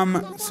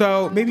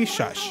 So maybe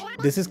shush.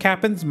 This is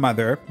Captain's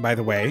mother, by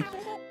the way.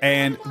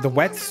 And the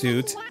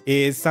wetsuit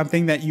is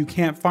something that you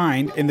can't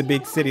find in the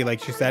big city,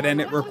 like she said, and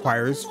it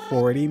requires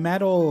 40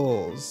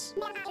 medals.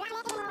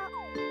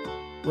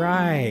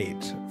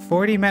 Right,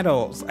 40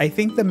 medals. I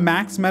think the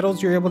max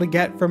medals you're able to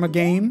get from a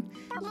game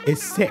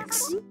is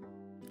 6.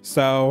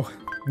 So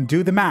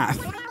do the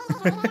math.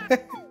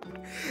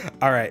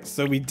 All right,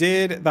 so we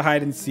did the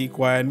hide and seek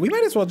one. We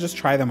might as well just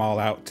try them all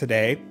out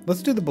today.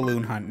 Let's do the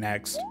balloon hunt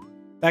next.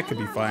 That could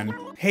be fun.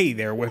 Hey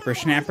there,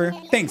 whippersnapper.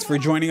 Thanks for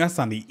joining us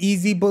on the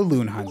Easy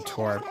Balloon Hunt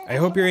Tour. I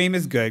hope your aim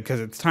is good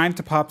because it's time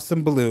to pop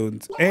some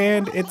balloons.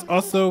 And it's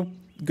also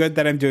good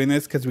that I'm doing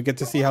this because we get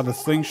to see how the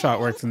slingshot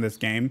works in this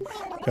game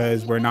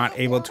because we're not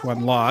able to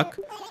unlock.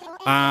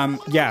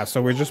 Yeah,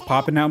 so we're just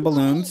popping down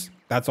balloons.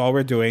 That's all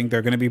we're doing.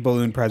 They're going to be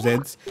balloon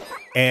presents.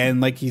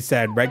 And like he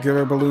said,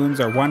 regular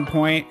balloons are 1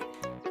 point.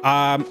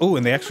 Oh,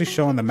 and they actually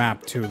show on the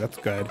map too. That's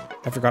good.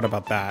 I forgot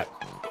about that.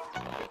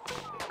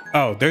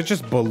 Oh, they're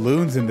just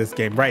balloons in this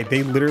game. Right,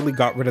 they literally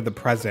got rid of the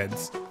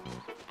presents.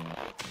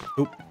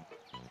 Oop.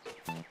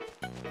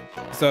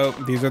 So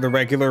these are the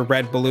regular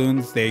red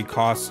balloons. They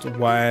cost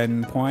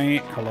 1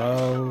 point.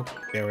 Hello.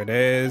 There it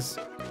is.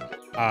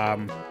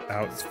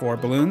 That's 4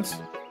 balloons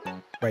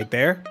right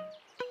there.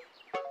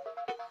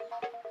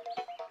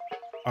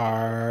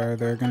 Are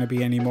there going to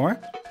be any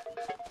more?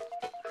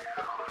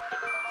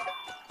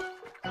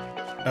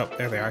 Oh,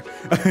 there they are.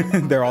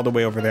 They're all the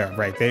way over there.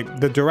 Right.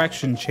 The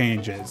direction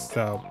changes.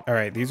 So, all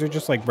right. These are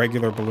just like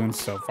regular balloons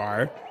so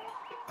far.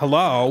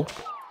 Hello.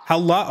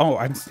 Hello. Oh,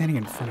 I'm standing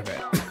in front of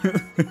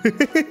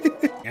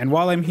it. And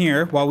while I'm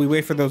here, while we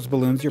wait for those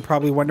balloons, you're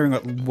probably wondering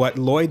what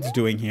Lloyd's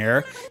doing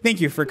here.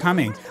 Thank you for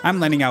coming. I'm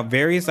lending out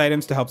various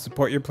items to help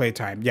support your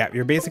playtime. Yeah,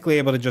 you're basically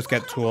able to just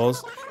get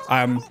tools.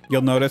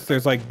 You'll notice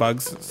there's like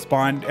bugs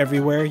spawned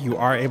everywhere. You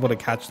are able to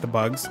catch the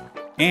bugs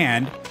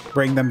and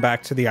bring them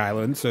back to the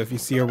island. So if you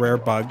see a rare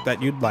bug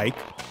that you'd like,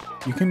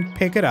 you can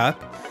pick it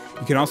up.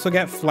 You can also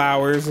get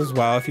flowers as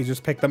well. If you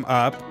just pick them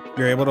up,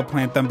 you're able to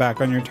plant them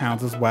back on your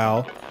towns as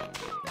well.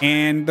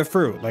 And the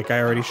fruit, like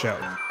I already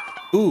showed.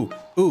 Ooh,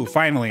 Ooh,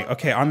 finally.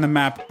 Okay, on the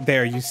map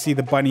there, you see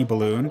the bunny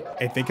balloon.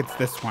 I think it's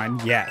this one.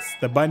 Yes,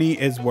 the bunny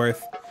is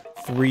worth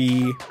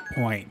 3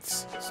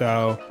 points.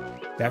 So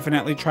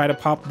definitely try to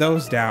pop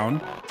those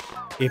down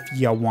if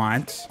you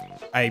want.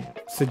 I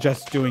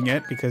suggest doing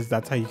it because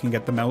that's how you can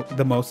get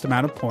the most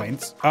amount of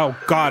points. Oh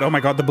God, oh my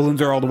God, the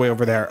balloons are all the way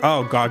over there.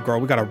 Oh God, girl,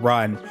 we gotta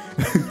run.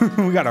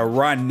 We gotta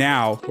run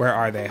now. Where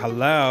are they?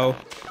 Hello?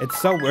 It's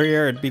so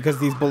weird because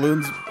these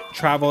balloons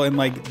travel in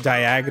like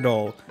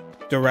diagonal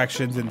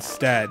directions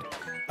instead.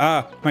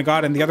 My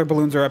God, and the other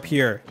balloons are up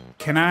here.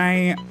 Can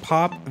I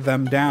pop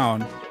them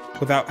down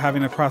without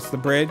having to cross the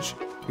bridge?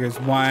 Here's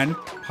one,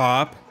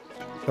 pop.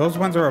 Those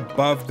ones are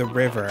above the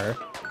river.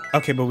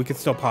 Okay, but we can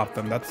still pop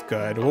them. That's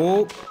good.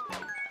 Oh.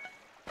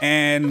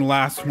 And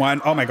last one.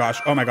 Oh my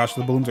gosh. Oh my gosh.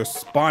 The balloons are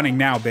spawning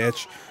now,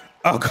 bitch.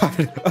 Oh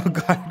God. Oh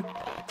God.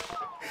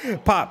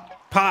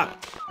 Pop.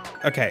 Pop.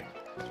 Okay.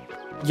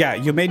 Yeah,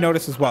 you may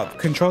notice as well.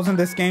 Controls in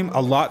this game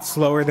a lot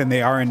slower than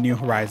they are in New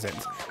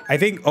Horizons. I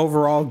think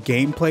overall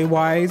gameplay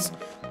wise,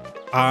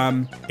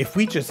 if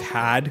we just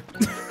had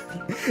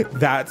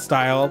that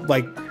style,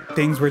 like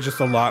things were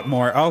just a lot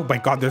more. Oh my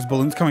God, there's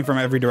balloons coming from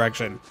every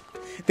direction.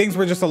 Things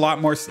were just a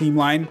lot more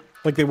streamlined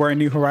like they were in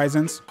New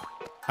Horizons.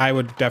 I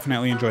would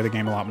definitely enjoy the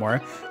game a lot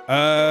more.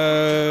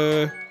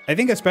 I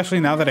think especially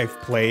now that I've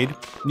played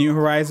New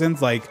Horizons,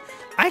 like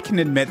I can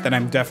admit that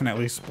I'm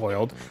definitely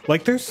spoiled.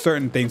 Like there's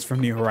certain things from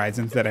New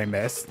Horizons that I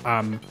miss.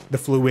 The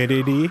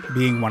fluidity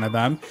being one of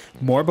them.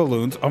 More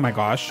balloons. Oh my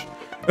gosh.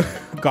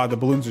 God, the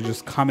balloons are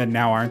just coming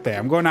now, aren't they?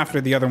 I'm going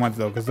after the other ones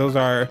though, because those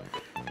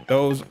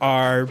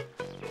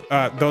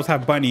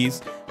have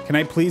bunnies. Can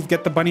I please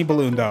get the bunny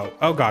balloon though?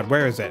 Oh God,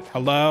 where is it?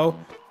 Hello?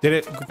 Did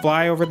it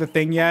fly over the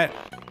thing yet?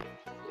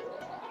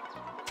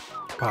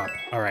 Pop.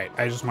 All right,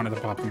 I just wanted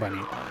to pop the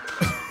bunny.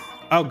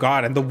 Oh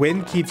God, and the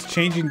wind keeps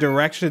changing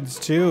directions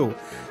too.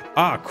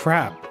 Ah,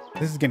 crap.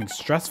 This is getting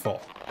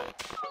stressful.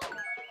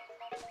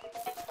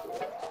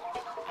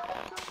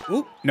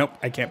 Oop, nope,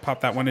 I can't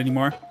pop that one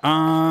anymore.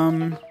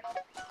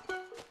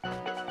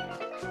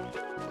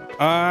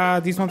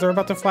 These ones are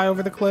about to fly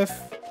over the cliff.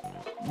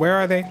 Where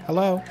are they?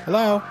 Hello?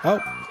 Hello? Oh.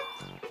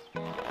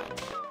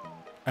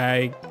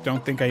 I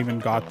don't think I even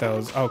got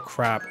those. Oh,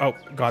 crap. Oh,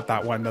 got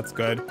that one. That's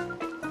good.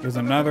 Here's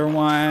another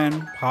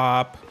one.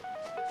 Pop.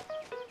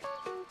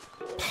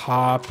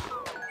 Pop.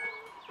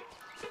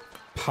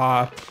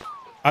 Pop.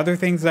 Other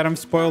things that I'm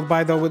spoiled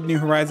by, though, with New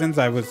Horizons,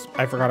 I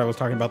forgot I was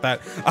talking about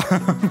that.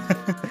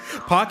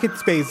 Pocket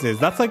spaces.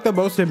 That's, like, the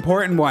most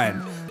important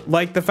one.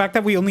 Like, the fact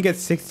that we only get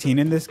 16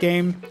 in this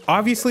game.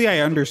 Obviously, I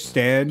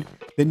understand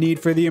the need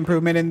for the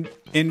improvement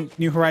in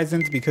New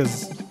Horizons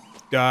because,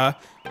 duh,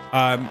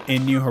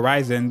 in New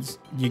Horizons,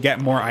 you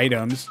get more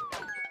items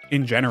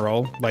in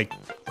general, like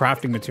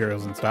crafting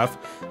materials and stuff.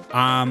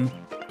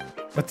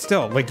 But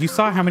still, like, you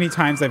saw how many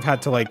times I've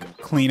had to, like,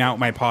 clean out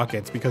my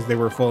pockets because they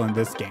were full in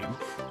this game.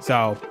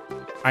 So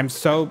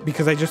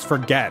because I just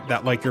forget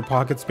that, like, your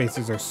pocket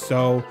spaces are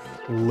so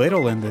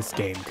little in this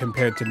game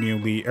compared to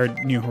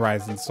New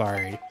Horizons,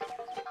 sorry.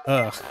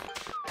 Ugh.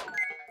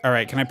 All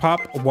right, can I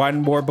pop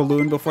one more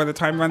balloon before the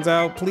time runs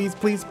out? Please,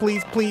 please,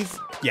 please, please.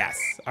 Yes.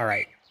 All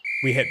right.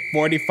 We hit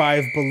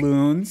 45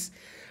 balloons.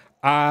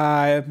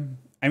 I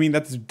mean,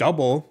 that's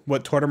double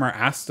what Tortimer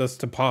asked us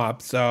to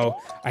pop, so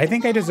I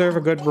think I deserve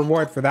a good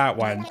reward for that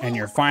one. And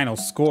your final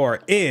score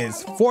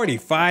is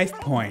 45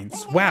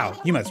 points. Wow,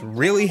 you must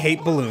really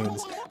hate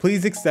balloons.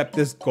 Please accept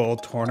this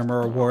gold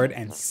Tortimer award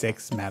and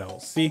 6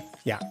 medals. See?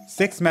 Yeah,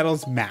 6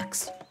 medals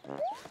max.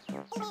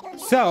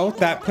 So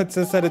that puts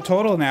us at a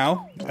total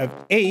now of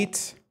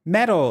 8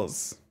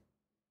 medals.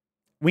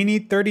 We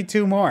need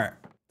 32 more.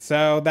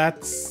 So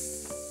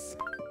that's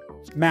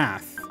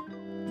math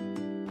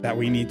that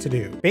we need to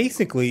do.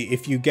 Basically,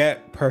 if you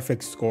get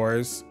perfect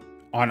scores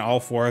on all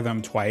 4 of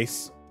them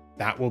twice,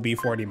 that will be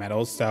 40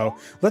 medals. So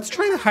let's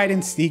try the hide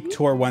and seek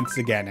tour once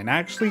again and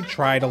actually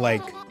try to,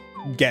 like,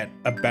 get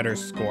a better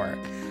score.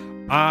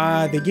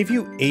 They give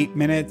you 8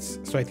 minutes,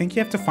 so I think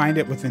you have to find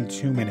it within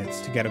 2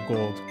 minutes to get a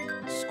gold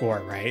score,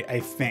 right? I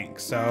think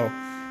so.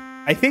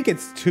 I think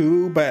it's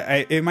 2, but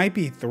it might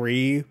be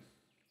 3.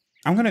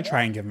 I'm gonna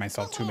try and give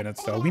myself 2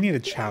 minutes though. We need to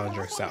challenge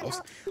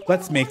ourselves.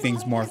 Let's make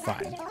things more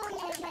fun.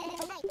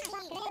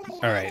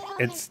 All right,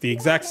 it's the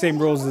exact same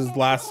rules as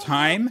last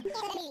time.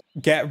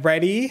 Get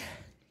ready,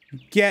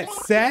 get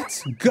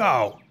set,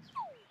 go.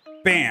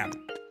 Bam.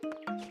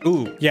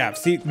 Ooh, yeah,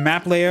 see,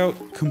 map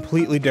layout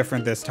completely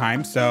different this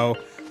time. So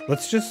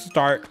let's just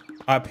start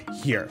up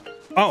here.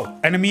 Oh,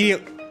 and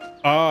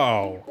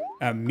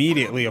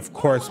immediately, of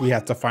course, we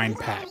have to find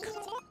Peck.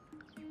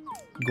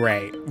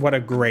 Great. What a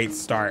great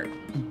start.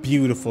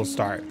 Beautiful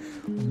start.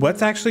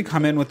 Let's actually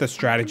come in with a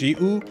strategy.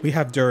 Ooh, we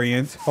have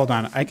durians. Hold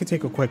on. I could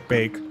take a quick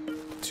break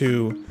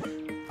to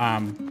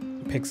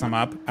pick some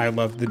up. I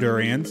love the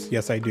durians.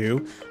 Yes, I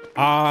do.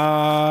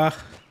 All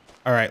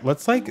right.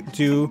 Let's, like,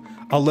 do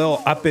a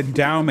little up and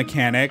down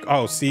mechanic.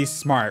 Oh, see?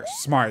 Smart.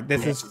 Smart.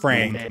 This is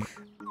Frank.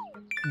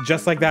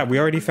 Just like that. We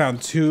already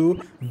found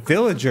 2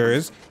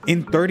 villagers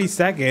in 30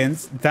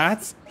 seconds.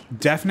 That's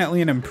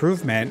definitely an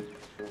improvement.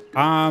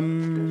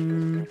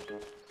 So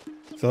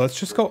let's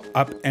just go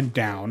up and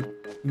down,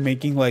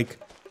 making like,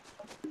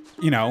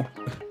 you know,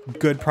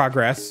 good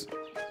progress,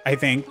 I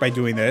think, by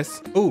doing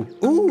this. Ooh,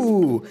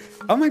 ooh.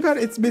 Oh my God,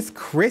 it's Miss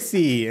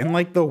Chrissy in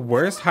like the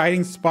worst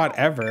hiding spot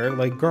ever.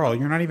 Like, girl,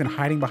 you're not even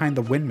hiding behind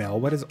the windmill.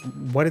 What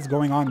is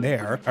going on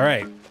there? All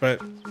right,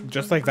 but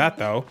just like that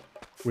though,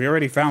 we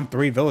already found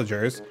 3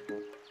 villagers.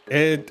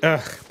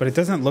 But it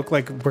doesn't look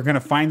like we're gonna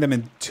find them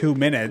in 2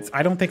 minutes.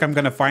 I don't think I'm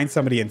gonna find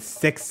somebody in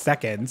 6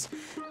 seconds.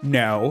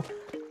 No.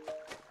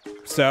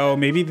 So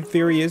maybe the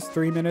theory is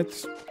 3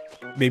 minutes.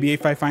 Maybe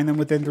if I find them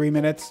within 3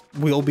 minutes,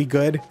 we'll be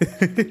good.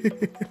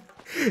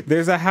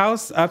 There's a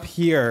house up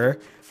here.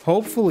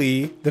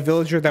 Hopefully the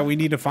villager that we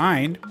need to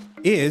find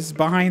is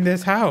behind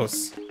this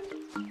house.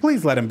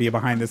 Please let him be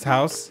behind this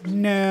house.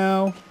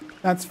 No,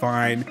 that's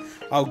fine.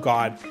 Oh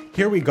God,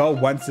 here we go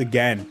once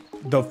again.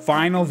 The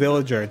final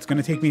villager. It's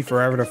gonna take me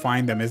forever to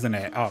find them, isn't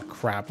it? Oh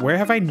crap, where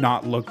have I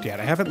not looked yet?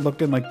 I haven't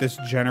looked in like this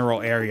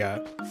general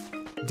area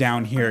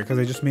down here because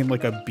I just made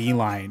like a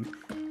beeline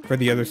for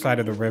the other side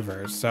of the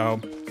river.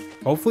 So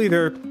hopefully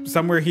they're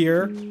somewhere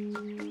here.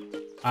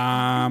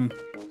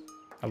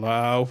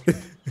 Hello?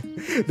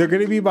 They're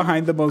gonna be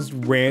behind the most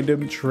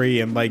random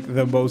tree and like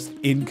the most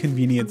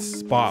inconvenient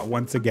spot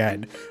once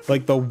again.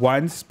 Like the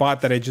one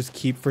spot that I just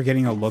keep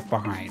forgetting to look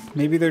behind.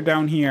 Maybe they're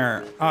down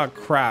here. Oh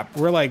crap.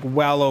 We're like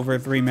well over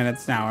 3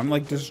 minutes now. I'm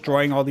like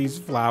destroying all these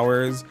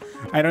flowers.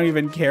 I don't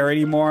even care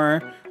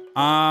anymore.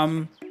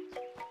 I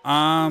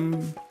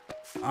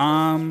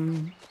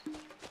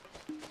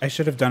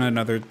should have done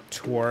another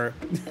tour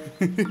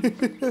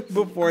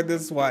before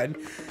this one.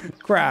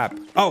 Crap.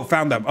 Oh,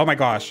 found them. Oh my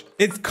gosh.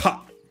 It's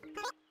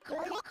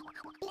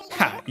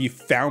Ha, you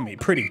found me.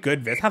 Pretty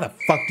good, Viz. How the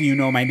fuck do you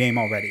know my name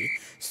already?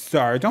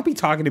 Sir, don't be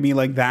talking to me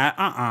like that.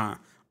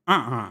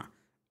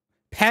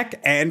 Peck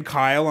and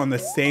Kyle on the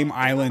same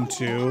island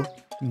too.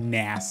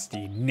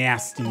 Nasty,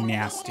 nasty,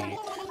 nasty.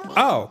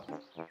 Oh.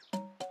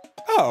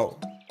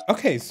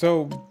 Okay,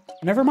 so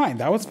never mind.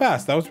 That was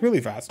fast. That was really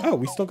fast. Oh,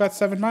 we still got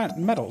 7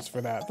 medals for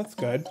that. That's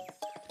good.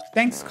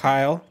 Thanks,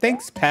 Kyle.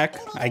 Thanks, Peck,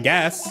 I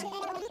guess.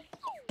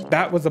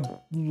 That was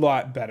a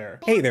lot better.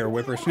 Hey there,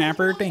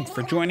 whippersnapper. Thanks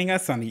for joining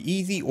us on the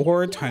Easy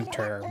Ore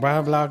Hunter.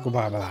 Blah, blah,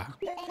 blah, blah.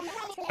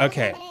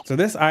 Okay, so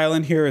this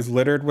island here is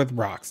littered with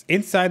rocks.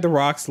 Inside the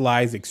rocks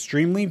lies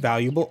extremely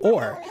valuable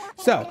ore.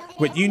 So,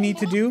 what you need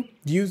to do,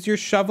 use your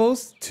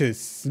shovels to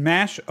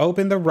smash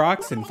open the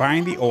rocks and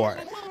find the ore.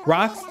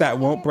 Rocks that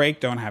won't break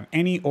don't have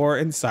any ore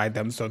inside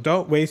them, so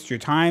don't waste your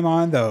time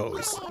on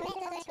those.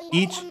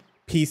 Each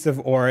piece of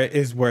ore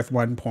is worth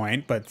 1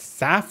 point, but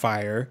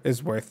sapphire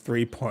is worth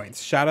 3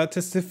 points. Shout out to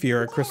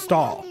Saphira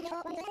Crystal.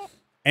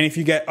 And if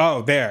you get,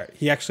 oh, there,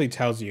 he actually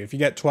tells you, if you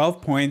get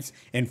 12 points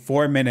in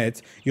 4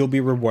 minutes, you'll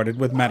be rewarded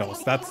with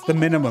medals. That's the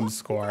minimum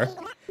score.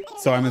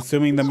 So I'm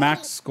assuming the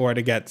max score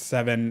to get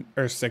 7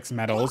 or 6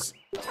 medals,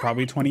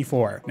 probably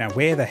 24. Now,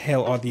 where the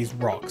hell are these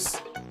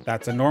rocks?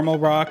 That's a normal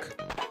rock.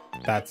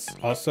 That's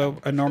also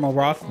a normal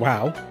rock.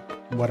 Wow,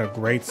 what a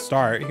great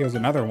start. Here's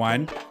another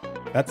one.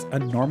 That's a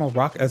normal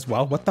rock as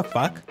well. What the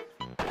fuck?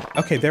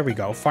 Okay, there we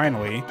go.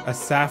 Finally, a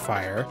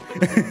sapphire.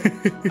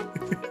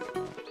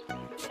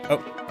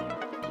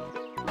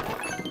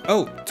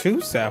 Oh,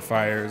 2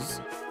 sapphires.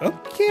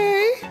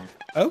 Okay.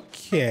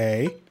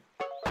 Okay.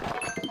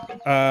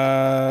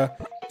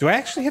 Do I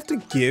actually have to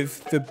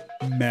give the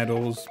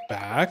medals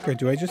back, or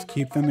do I just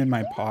keep them in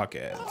my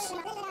pockets?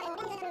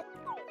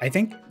 I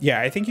think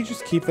you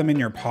just keep them in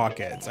your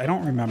pockets. I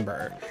don't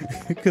remember.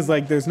 Because,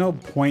 like, there's no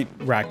point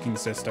racking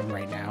system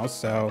right now,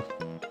 so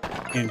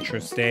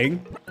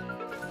interesting.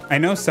 I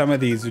know some of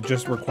these it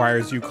just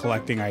requires you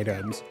collecting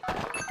items.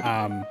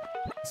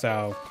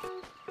 So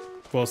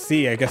we'll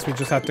see. I guess we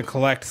just have to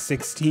collect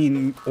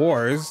 16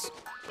 ores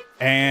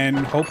and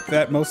hope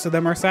that most of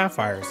them are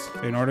sapphires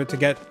in order to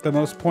get the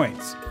most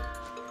points.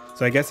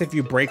 So I guess if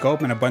you break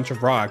open a bunch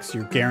of rocks,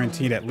 you're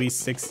guaranteed at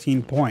least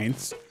 16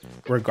 points,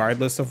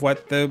 regardless of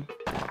what the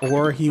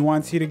ore he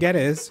wants you to get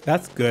is.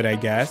 That's good, I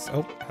guess.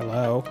 Oh,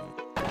 hello.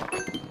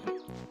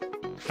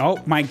 Oh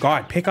my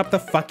God, pick up the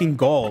fucking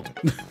gold.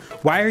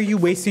 Why are you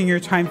wasting your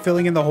time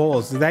filling in the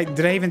holes? Did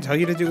I even tell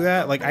you to do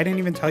that? Like, I didn't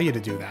even tell you to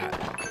do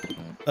that.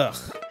 Ugh.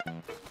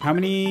 How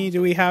many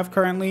do we have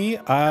currently?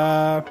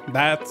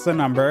 That's a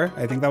number.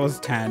 I think that was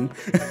 10.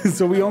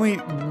 So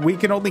we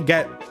can only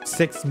get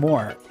 6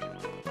 more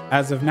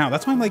as of now.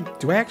 That's why I'm like,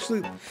 do I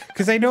actually,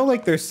 because I know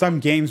like there's some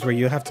games where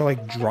you have to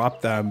like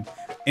drop them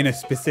in a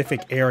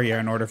specific area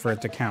in order for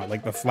it to count,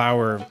 like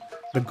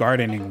the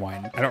gardening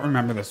one. I don't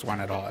remember this one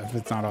at all, if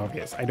it's not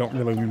obvious. I don't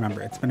really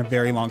remember. It's been a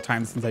very long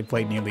time since I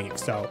played New Leaf,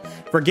 so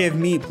forgive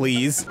me,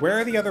 please. Where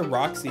are the other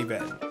rocks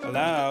even?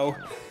 Hello?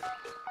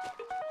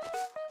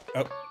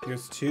 Oh,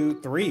 here's 2,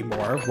 3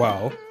 more.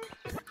 Whoa.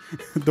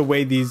 The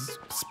way these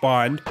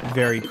spawned,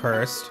 very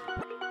cursed.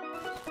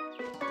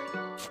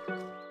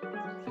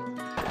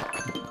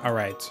 All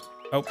right.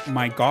 Oh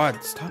my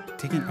God, stop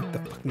digging up the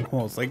fucking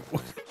holes. Like,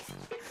 what?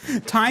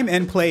 Time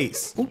and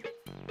place. Ooh.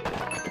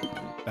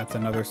 That's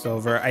another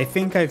silver. I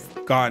think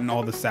I've gotten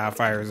all the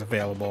sapphires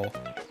available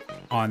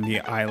on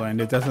the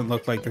island. It doesn't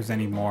look like there's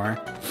any more.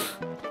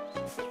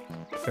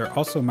 There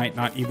also might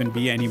not even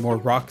be any more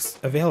rocks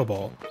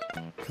available,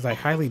 because I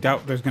highly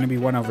doubt there's going to be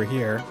one over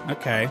here.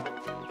 Okay.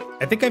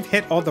 I think I've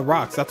hit all the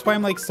rocks. That's why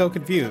I'm like so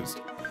confused.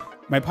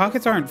 My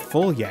pockets aren't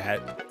full yet.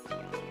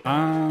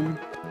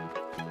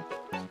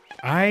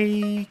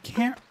 I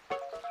can't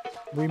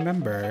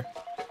remember.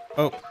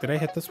 Oh, did I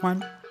hit this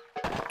one?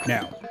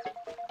 No.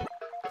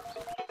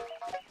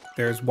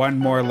 There's one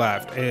more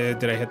left.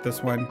 Did I hit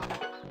this one?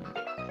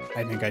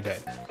 I think I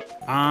did.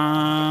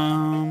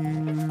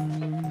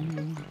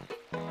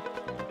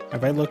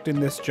 Have I looked in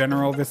this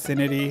general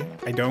vicinity?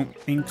 I don't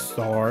think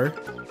so.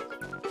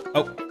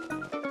 Oh.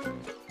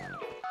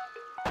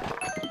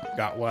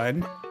 Got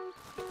one.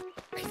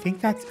 I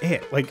think that's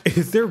it. Like,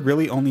 is there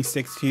really only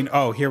 16?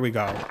 Oh, here we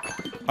go.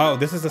 Oh,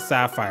 this is a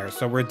sapphire.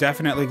 So we're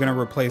definitely going to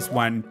replace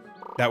one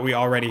that we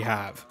already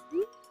have.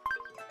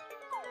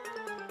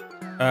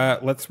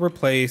 Let's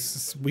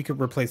replace, we could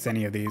replace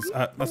any of these.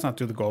 Let's not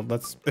do the gold.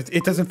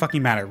 It doesn't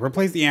fucking matter.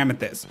 Replace the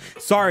amethyst.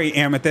 Sorry,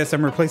 amethyst.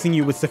 I'm replacing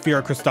you with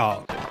Saphira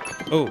Crystal.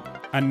 Oh,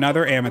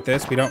 another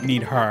amethyst. We don't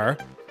need her.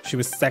 She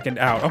was second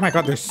out. Oh my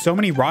God, there's so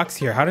many rocks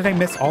here. How did I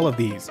miss all of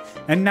these?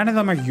 And none of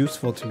them are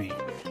useful to me.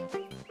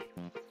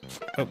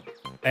 Oh,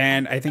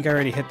 and I think I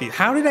already hit these.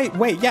 How did I,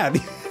 wait, yeah.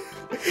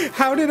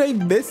 How did I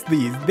miss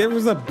these? There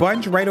was a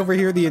bunch right over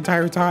here the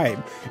entire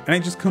time. And I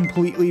just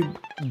completely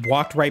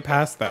walked right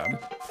past them.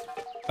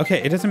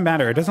 Okay, it doesn't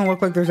matter. It doesn't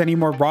look like there's any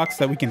more rocks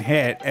that we can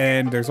hit.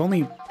 And there's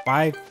only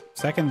 5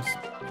 seconds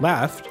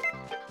left.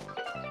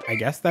 I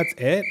guess that's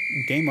it.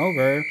 Game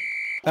over.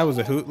 That was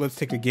a hoot. Let's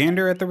take a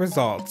gander at the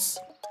results.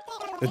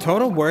 The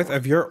total worth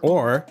of your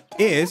ore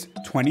is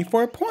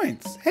 24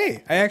 points.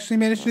 Hey, I actually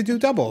managed to do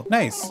double.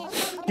 Nice.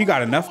 You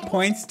got enough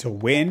points to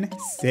win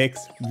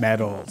 6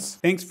 medals.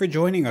 Thanks for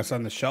joining us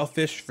on the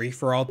Shellfish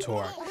Free-for-All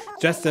tour.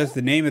 Just as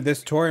the name of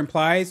this tour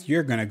implies,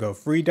 you're gonna go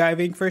free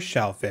diving for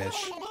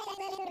shellfish.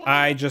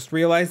 I just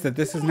realized that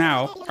this is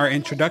now our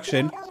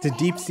introduction to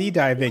deep sea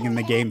diving in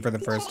the game for the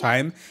first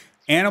time.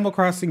 Animal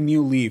Crossing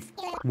New Leaf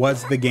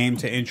was the game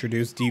to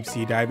introduce deep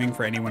sea diving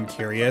for anyone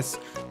curious.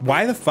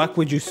 Why the fuck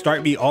would you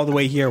start me all the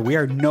way here? We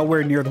are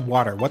nowhere near the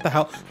water. What the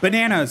hell?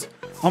 Bananas!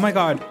 Oh my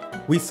God.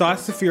 We saw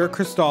Saphira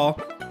Crystal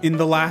in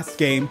the last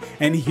game,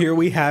 and here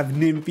we have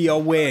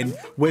Nymphia win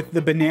with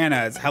the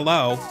bananas.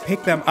 Hello,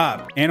 pick them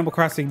up. Animal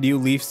Crossing New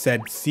Leaf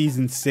said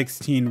season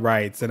 16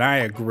 rights, and I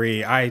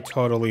agree. I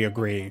totally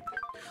agree.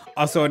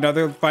 Also,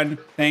 another fun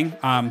thing,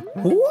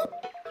 whoop,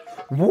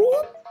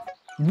 whoop,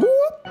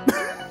 whoop.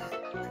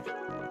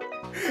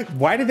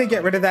 Why did they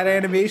get rid of that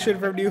animation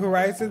from New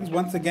Horizons?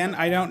 Once again,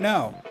 I don't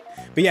know.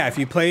 But yeah, if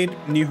you played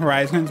New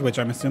Horizons, which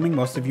I'm assuming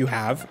most of you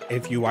have,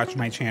 if you watch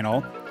my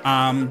channel,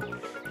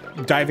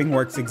 diving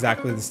works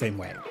exactly the same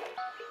way.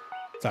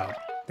 So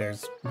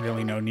there's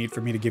really no need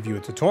for me to give you a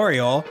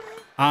tutorial.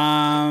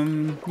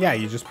 Yeah,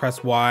 you just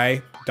press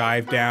Y,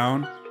 dive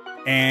down,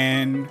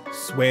 and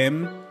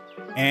swim,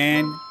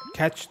 and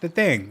catch the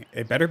thing.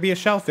 It better be a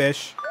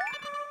shellfish.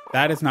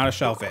 That is not a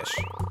shellfish.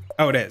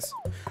 Oh, it is.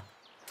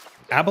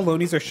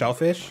 Abalones are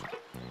shellfish?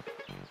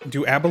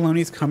 Do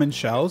abalones come in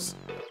shells?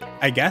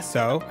 I guess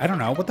so. I don't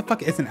know. What the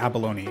fuck is an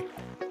abalone?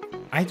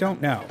 I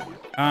don't know.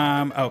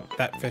 Oh,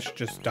 that fish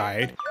just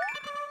died.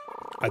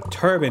 A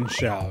turban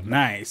shell.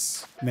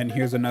 Nice. And then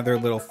here's another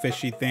little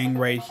fishy thing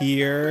right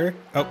here.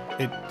 Oh,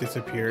 it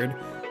disappeared.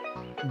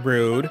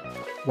 Rude.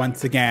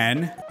 Once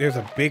again, there's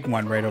a big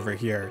one right over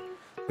here.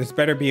 This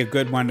better be a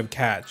good one to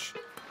catch.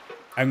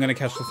 I'm gonna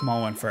catch the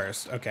small one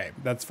first. Okay,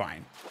 that's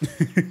fine.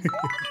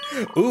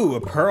 Ooh,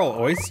 a pearl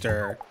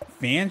oyster.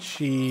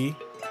 Fancy.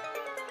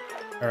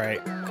 All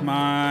right, come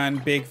on,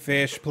 big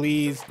fish,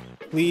 please.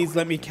 Please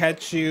let me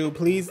catch you.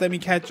 Please let me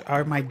catch.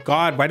 Oh my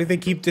God, why do they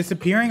keep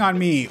disappearing on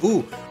me?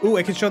 Ooh, ooh,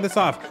 I can show this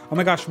off. Oh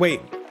my gosh,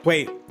 wait.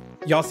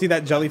 Y'all see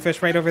that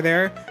jellyfish right over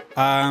there?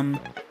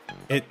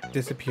 It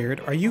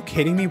disappeared. Are you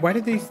kidding me? Why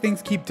did these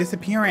things keep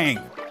disappearing?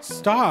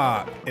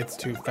 Stop. It's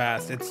too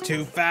fast. It's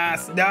too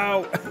fast.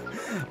 No.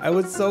 I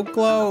was so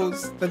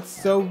close. That's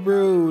so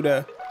rude.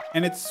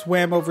 And it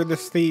swam over the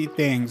sea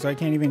thing, so I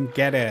can't even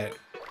get it.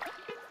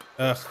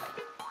 Ugh.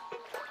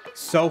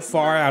 So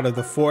far out of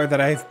the 4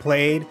 that I've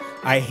played,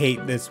 I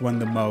hate this one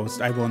the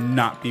most. I will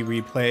not be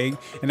replaying,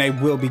 and I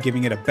will be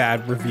giving it a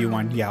bad review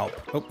on Yelp.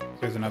 Oh,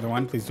 there's another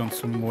one. Please don't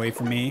swim away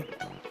from me.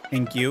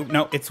 Thank you.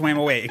 No, it swam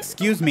away.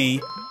 Excuse me.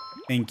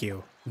 Thank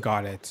you.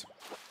 Got it.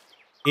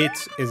 It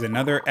is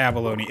another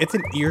abalone. It's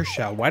an ear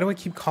shell. Why do I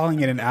keep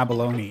calling it an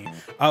abalone?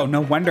 Oh, no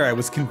wonder I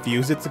was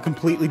confused. It's a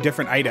completely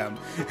different item.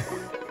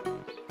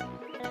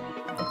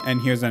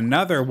 And here's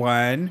another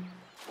one.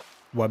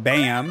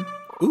 Wabam.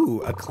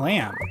 Ooh, a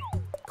clam.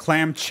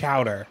 Clam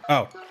chowder.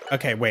 Oh,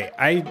 okay, wait.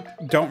 I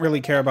don't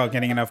really care about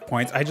getting enough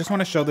points. I just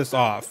want to show this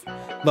off.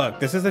 Look,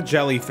 this is a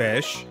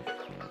jellyfish.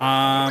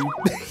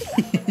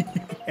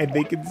 And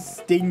they can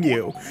sting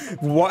you.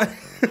 What?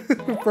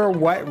 For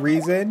what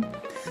reason?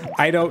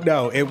 I don't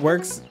know. It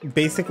works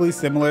basically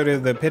similar to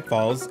the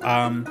pitfalls.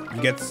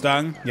 You get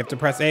stung, you have to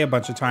press A a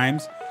bunch of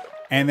times,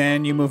 and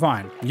then you move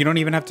on. You don't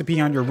even have to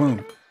pee on your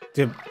wound.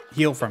 to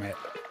heal from it.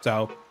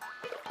 So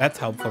that's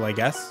helpful, I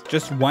guess.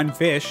 Just one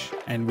fish,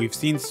 and we've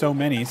seen so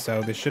many,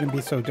 so this shouldn't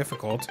be so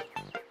difficult.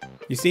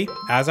 You see,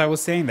 as I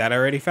was saying that, I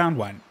already found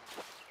one.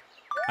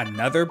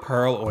 Another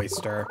pearl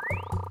oyster.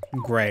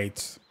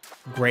 Great.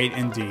 Great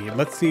indeed.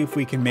 Let's see if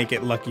we can make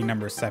it lucky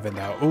number 7,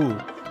 though. Ooh,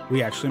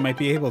 we actually might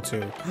be able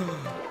to.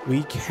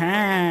 We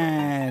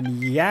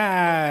can.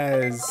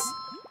 Yes.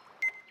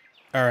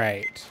 All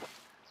right.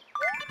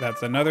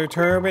 That's another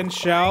turban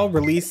shell.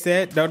 Release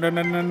it. No, no,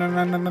 no, no, no,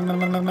 no, no, no, no,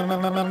 no, no,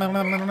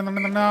 no, no,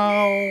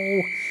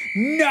 no.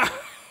 No.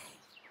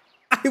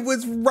 I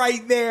was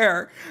right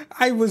there.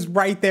 I was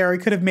right there. I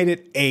could have made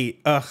it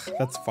 8. Ugh,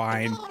 that's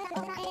fine.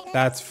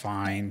 That's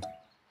fine.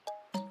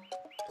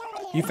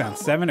 You found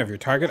 7 of your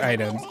target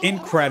items.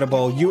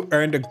 Incredible. You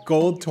earned a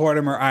gold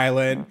Tortimer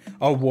Island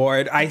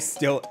award. I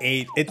still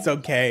ate. It's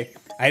okay.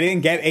 I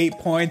didn't get 8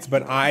 points,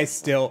 but I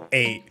still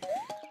ate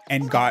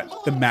and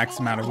got the max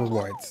amount of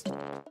rewards.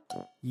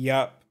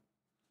 Yup.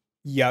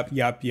 Yup,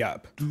 yup,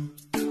 yup.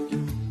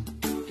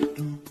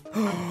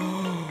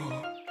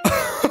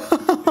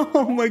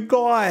 Oh my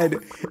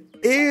god.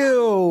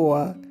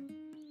 Ew.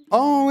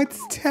 Oh, it's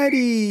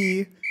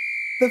Teddy.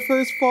 The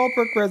first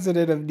Fallbrook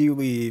resident of New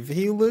Leaf.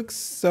 He looks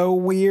so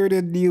weird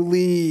in New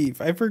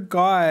Leaf. I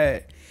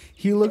forgot.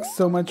 He looks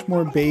so much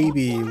more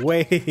baby.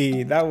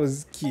 Wait, that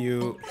was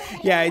cute.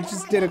 Yeah, I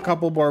just did a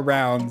couple more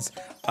rounds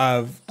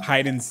of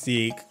hide and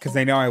seek because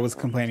I know I was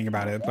complaining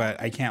about it, but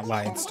I can't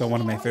lie. It's still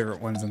one of my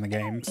favorite ones in the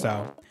game.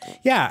 So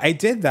yeah, I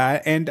did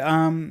that.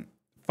 And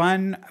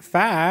fun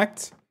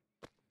fact,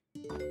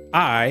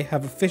 I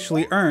have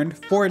officially earned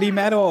 40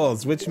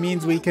 medals, which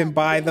means we can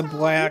buy the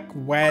black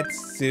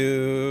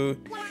wetsuit.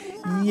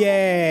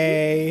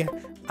 Yay.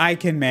 I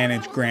can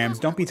manage Grams.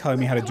 Don't be telling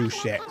me how to do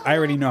shit. I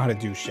already know how to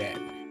do shit.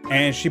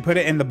 And she put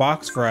it in the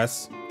box for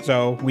us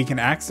so we can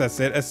access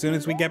it as soon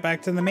as we get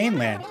back to the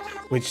mainland.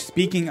 Which,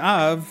 speaking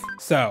of,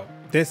 so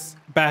this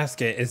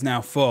basket is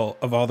now full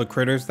of all the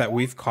critters that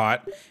we've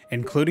caught,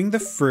 including the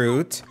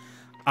fruit.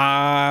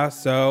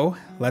 So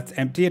let's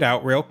empty it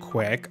out real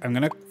quick. I'm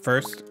gonna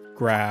first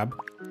grab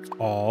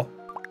all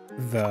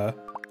the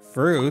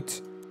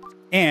fruit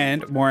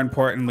and, more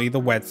importantly,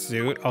 the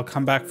wetsuit. I'll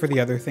come back for the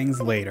other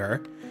things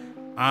later.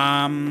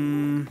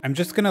 I'm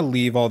just gonna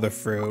leave all the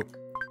fruit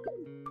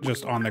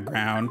just on the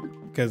ground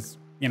because,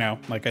 you know,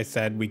 like I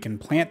said, we can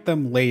plant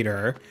them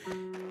later,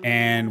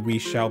 and we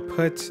shall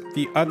put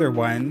the other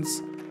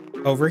ones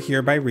over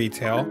here by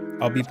retail.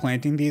 I'll be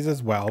planting these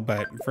as well,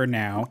 but for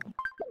now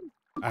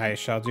I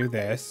shall do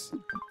this.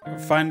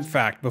 Fun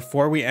fact,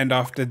 before we end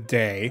off the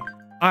day,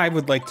 I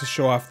would like to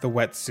show off the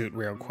wetsuit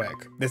real quick.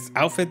 This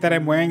outfit that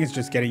I'm wearing is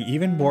just getting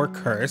even more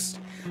cursed.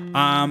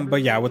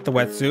 But yeah, with the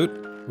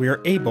wetsuit, we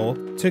are able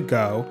to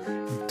go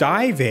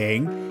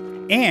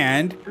diving.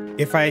 And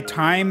if I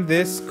time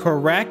this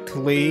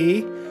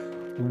correctly,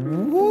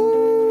 woo,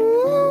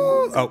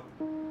 oh.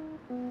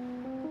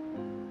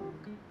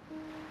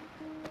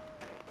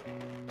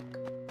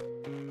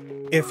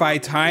 If I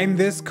time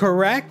this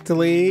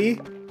correctly,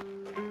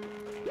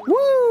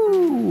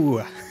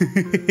 woo!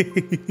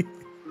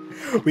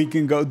 We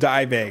can go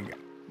diving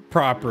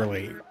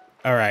properly.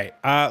 All right,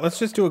 let's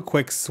just do a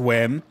quick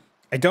swim.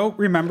 I don't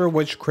remember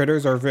which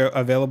critters are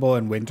available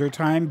in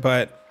wintertime,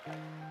 but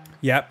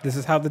yep, this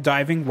is how the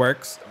diving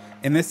works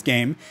in this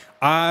game.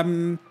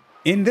 In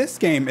this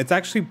game, it's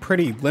actually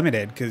pretty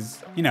limited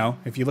because, you know,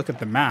 if you look at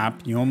the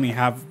map, you only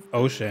have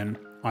ocean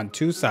on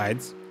 2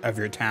 sides of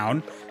your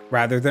town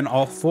rather than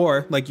all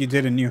 4 like you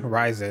did in New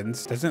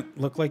Horizons. Doesn't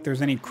look like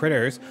there's any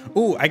critters.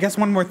 Ooh, I guess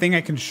one more thing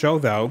I can show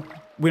though.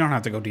 We don't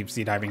have to go deep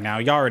sea diving now.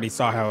 You already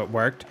saw how it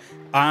worked.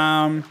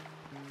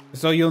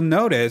 So you'll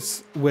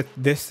notice with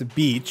this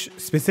beach,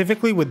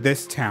 specifically with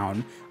this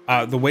town,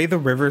 the way the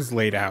river's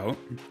laid out,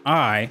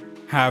 I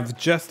have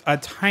just a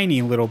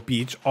tiny little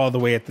beach all the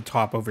way at the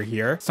top over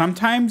here.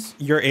 Sometimes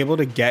you're able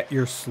to get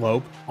your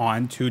slope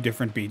on 2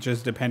 different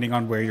beaches depending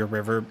on where your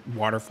river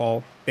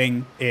waterfall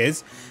thing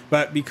is.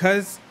 But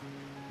because,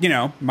 you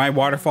know, my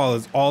waterfall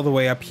is all the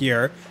way up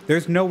here,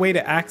 there's no way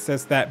to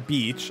access that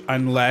beach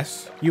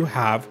unless you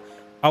have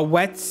a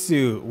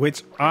wetsuit,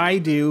 which I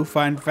do,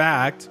 fun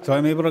fact. So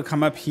I'm able to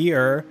come up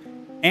here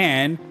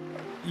and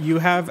you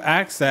have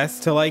access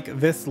to like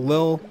this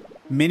little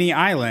mini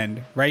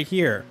island right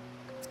here.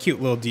 It's a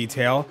cute little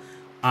detail.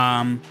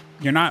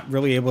 You're not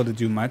really able to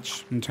do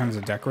much in terms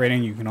of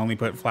decorating. You can only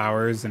put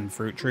flowers and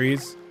fruit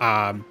trees.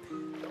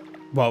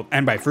 Well,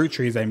 and by fruit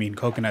trees, I mean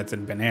coconuts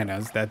and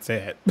bananas. That's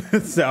it.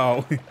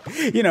 So,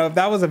 you know, if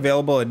that was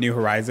available in New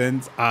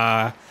Horizons,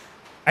 I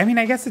mean,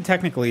 I guess it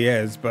technically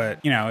is,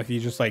 but, you know, if you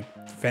just, like,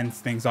 fence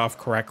things off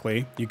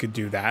correctly, you could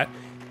do that.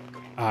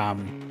 So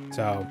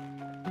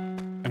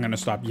I'm going to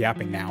stop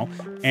yapping now.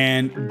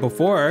 And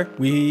before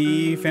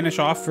we finish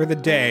off for the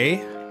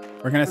day,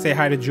 we're going to say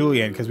hi to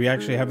Julian because we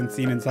actually haven't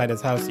seen inside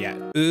his house yet.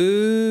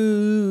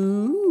 Ooh.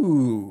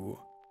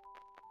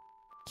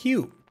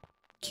 Cute.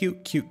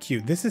 Cute, cute,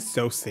 cute. This is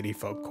so city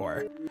folk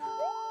core.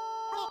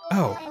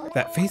 Oh,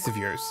 that face of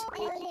yours.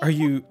 Are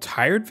you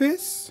tired,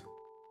 Vis?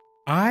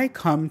 I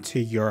come to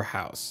your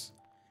house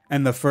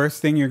And the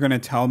first thing you're gonna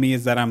tell me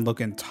is that I'm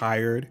looking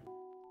tired?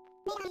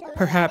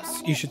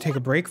 Perhaps you should take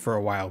a break for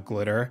a while,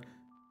 Glitter.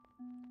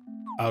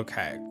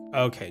 Okay,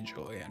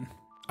 Julian.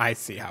 I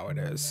see how it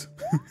is.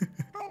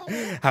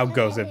 How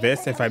goes it,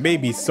 Vis? If I may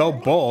be so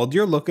bold,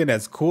 you're looking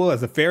as cool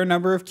as a fair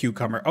number of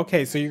cucumber.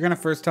 Okay, so you're gonna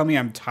first tell me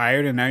I'm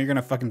tired and now you're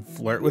gonna fucking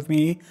flirt with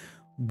me?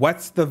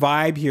 What's the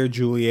vibe here,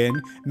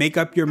 Julian? Make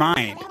up your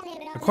mind.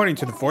 According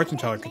to the fortune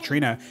teller,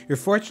 Katrina, your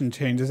fortune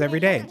changes every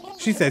day.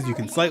 She says you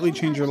can slightly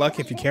change your luck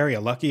if you carry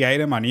a lucky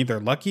item on either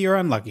lucky or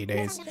unlucky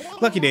days.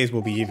 Lucky days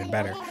will be even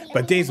better,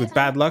 but days with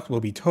bad luck will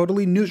be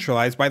totally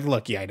neutralized by the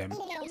lucky item.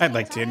 I'd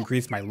like to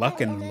increase my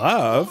luck and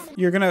love.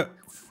 You're gonna...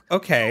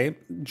 Okay,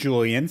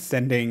 Julian,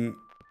 sending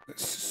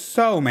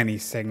so many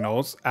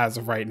signals as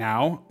of right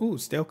now. Ooh,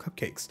 stale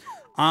cupcakes.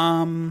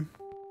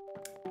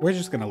 We're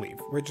just gonna leave.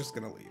 We're just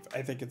gonna leave.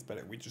 I think it's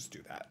better we just do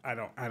that. I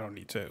don't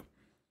need to.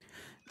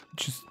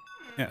 Just,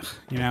 ugh,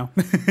 you know?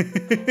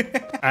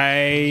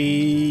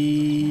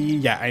 I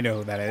know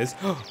who that is.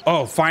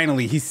 Oh,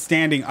 finally, he's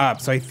standing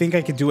up. So I think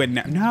I could do it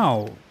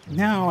now.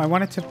 No, I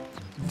wanted to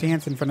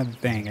dance in front of the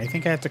thing. I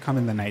think I have to come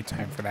in the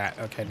nighttime for that.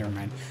 Okay, never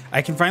mind.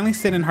 I can finally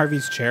sit in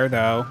Harvey's chair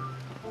though.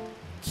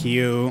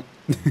 Cute.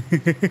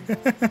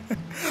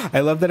 I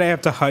love that I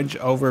have to hunch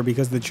over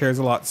because the chair's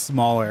a lot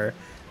smaller.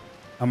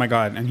 Oh my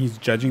God, and he's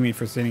judging me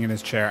for sitting in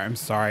his chair. I'm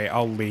sorry,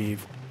 I'll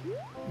leave.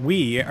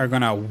 We are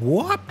gonna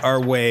whoop our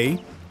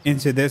way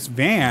into this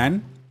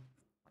van.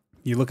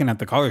 You're looking at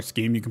the color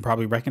scheme, you can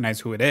probably recognize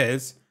who it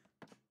is.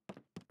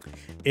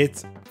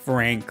 It's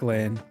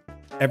Franklin,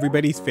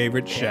 everybody's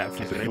favorite chef.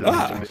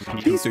 Ah,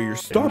 these are your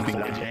stomping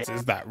grounds,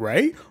 is that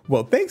right?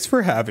 Well, thanks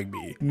for having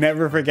me.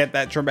 Never forget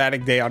that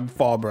traumatic day on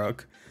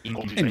Fallbrook.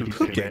 And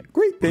cooking,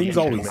 great things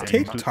always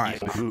take time,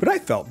 but I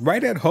felt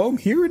right at home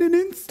here in an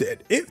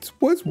instant. It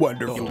was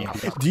wonderful.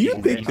 Do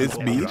you think this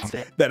means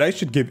that I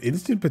should give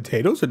instant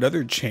potatoes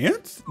another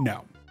chance?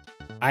 No.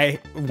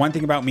 One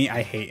thing about me,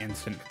 I hate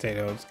instant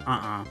potatoes.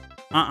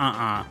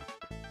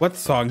 What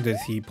song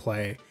does he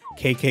play?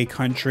 KK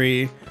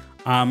Country.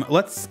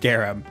 Let's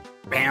scare him.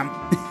 Bam.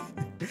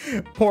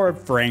 Poor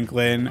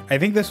Franklin. I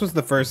think this was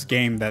the first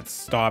game that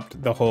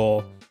stopped the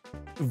whole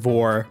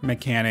vor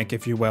mechanic,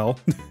 if you will.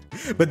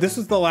 But this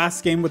was the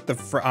last game with the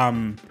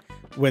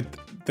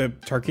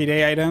Turkey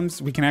Day items.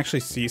 We can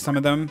actually see some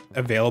of them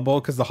available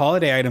because the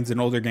holiday items in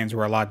older games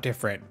were a lot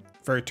different.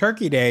 For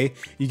Turkey Day,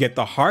 you get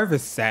the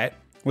harvest set,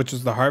 which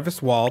is the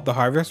harvest wall, the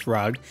harvest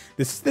rug.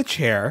 This is the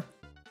chair.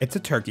 It's a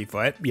turkey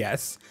foot,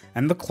 yes,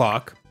 and the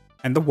clock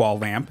and the wall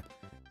lamp.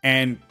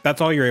 And that's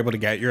all you're able to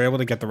get. You're able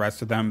to get the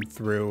rest of them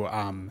through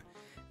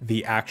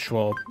the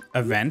actual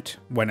event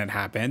when it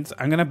happens.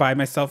 I'm gonna buy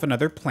myself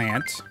another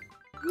plant,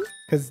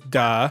 because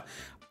duh.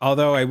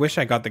 Although I wish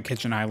I got the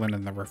kitchen island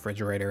and the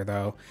refrigerator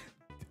though.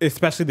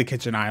 Especially the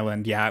kitchen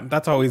island, yeah.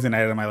 That's always an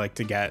item I like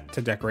to get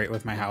to decorate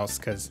with my house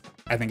because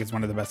I think it's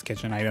one of the best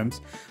kitchen items.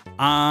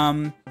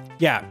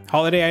 Yeah,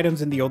 holiday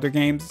items in the older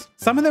games.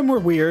 Some of them were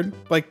weird,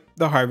 like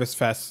the Harvest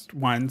Fest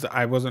ones.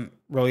 I wasn't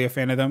really a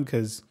fan of them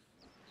because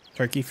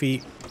turkey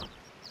feet,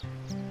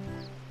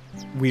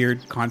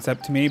 weird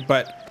concept to me,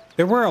 but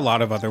there were a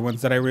lot of other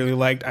ones that I really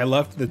liked. I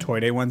loved the Toy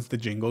Day ones, the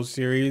Jingles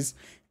series,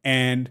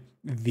 and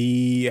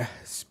the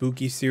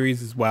Spooky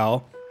series as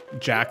well.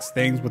 Jack's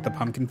things with the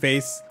pumpkin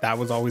face, that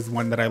was always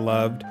one that I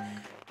loved.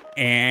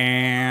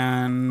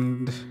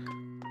 And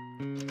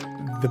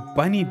the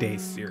Bunny Day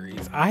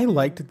series, I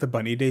liked the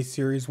Bunny Day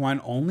series one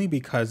only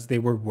because they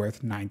were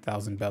worth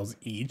 9,000 bells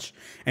each,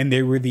 and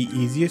they were the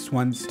easiest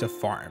ones to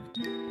farm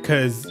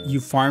because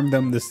you farm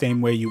them the same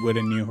way you would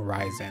in New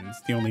Horizons.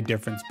 The only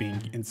difference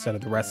being instead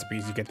of the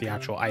recipes, you get the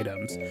actual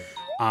items,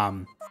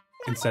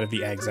 instead of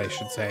the eggs, I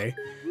should say.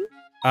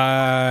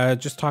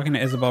 Just talking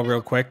to Isabel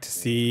real quick to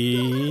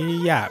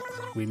see, yeah,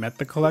 we met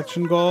the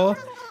collection goal,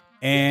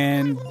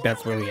 and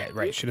that's really it,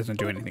 right? She doesn't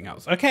do anything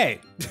else. Okay.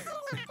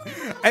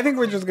 I think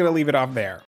we're just gonna leave it off there.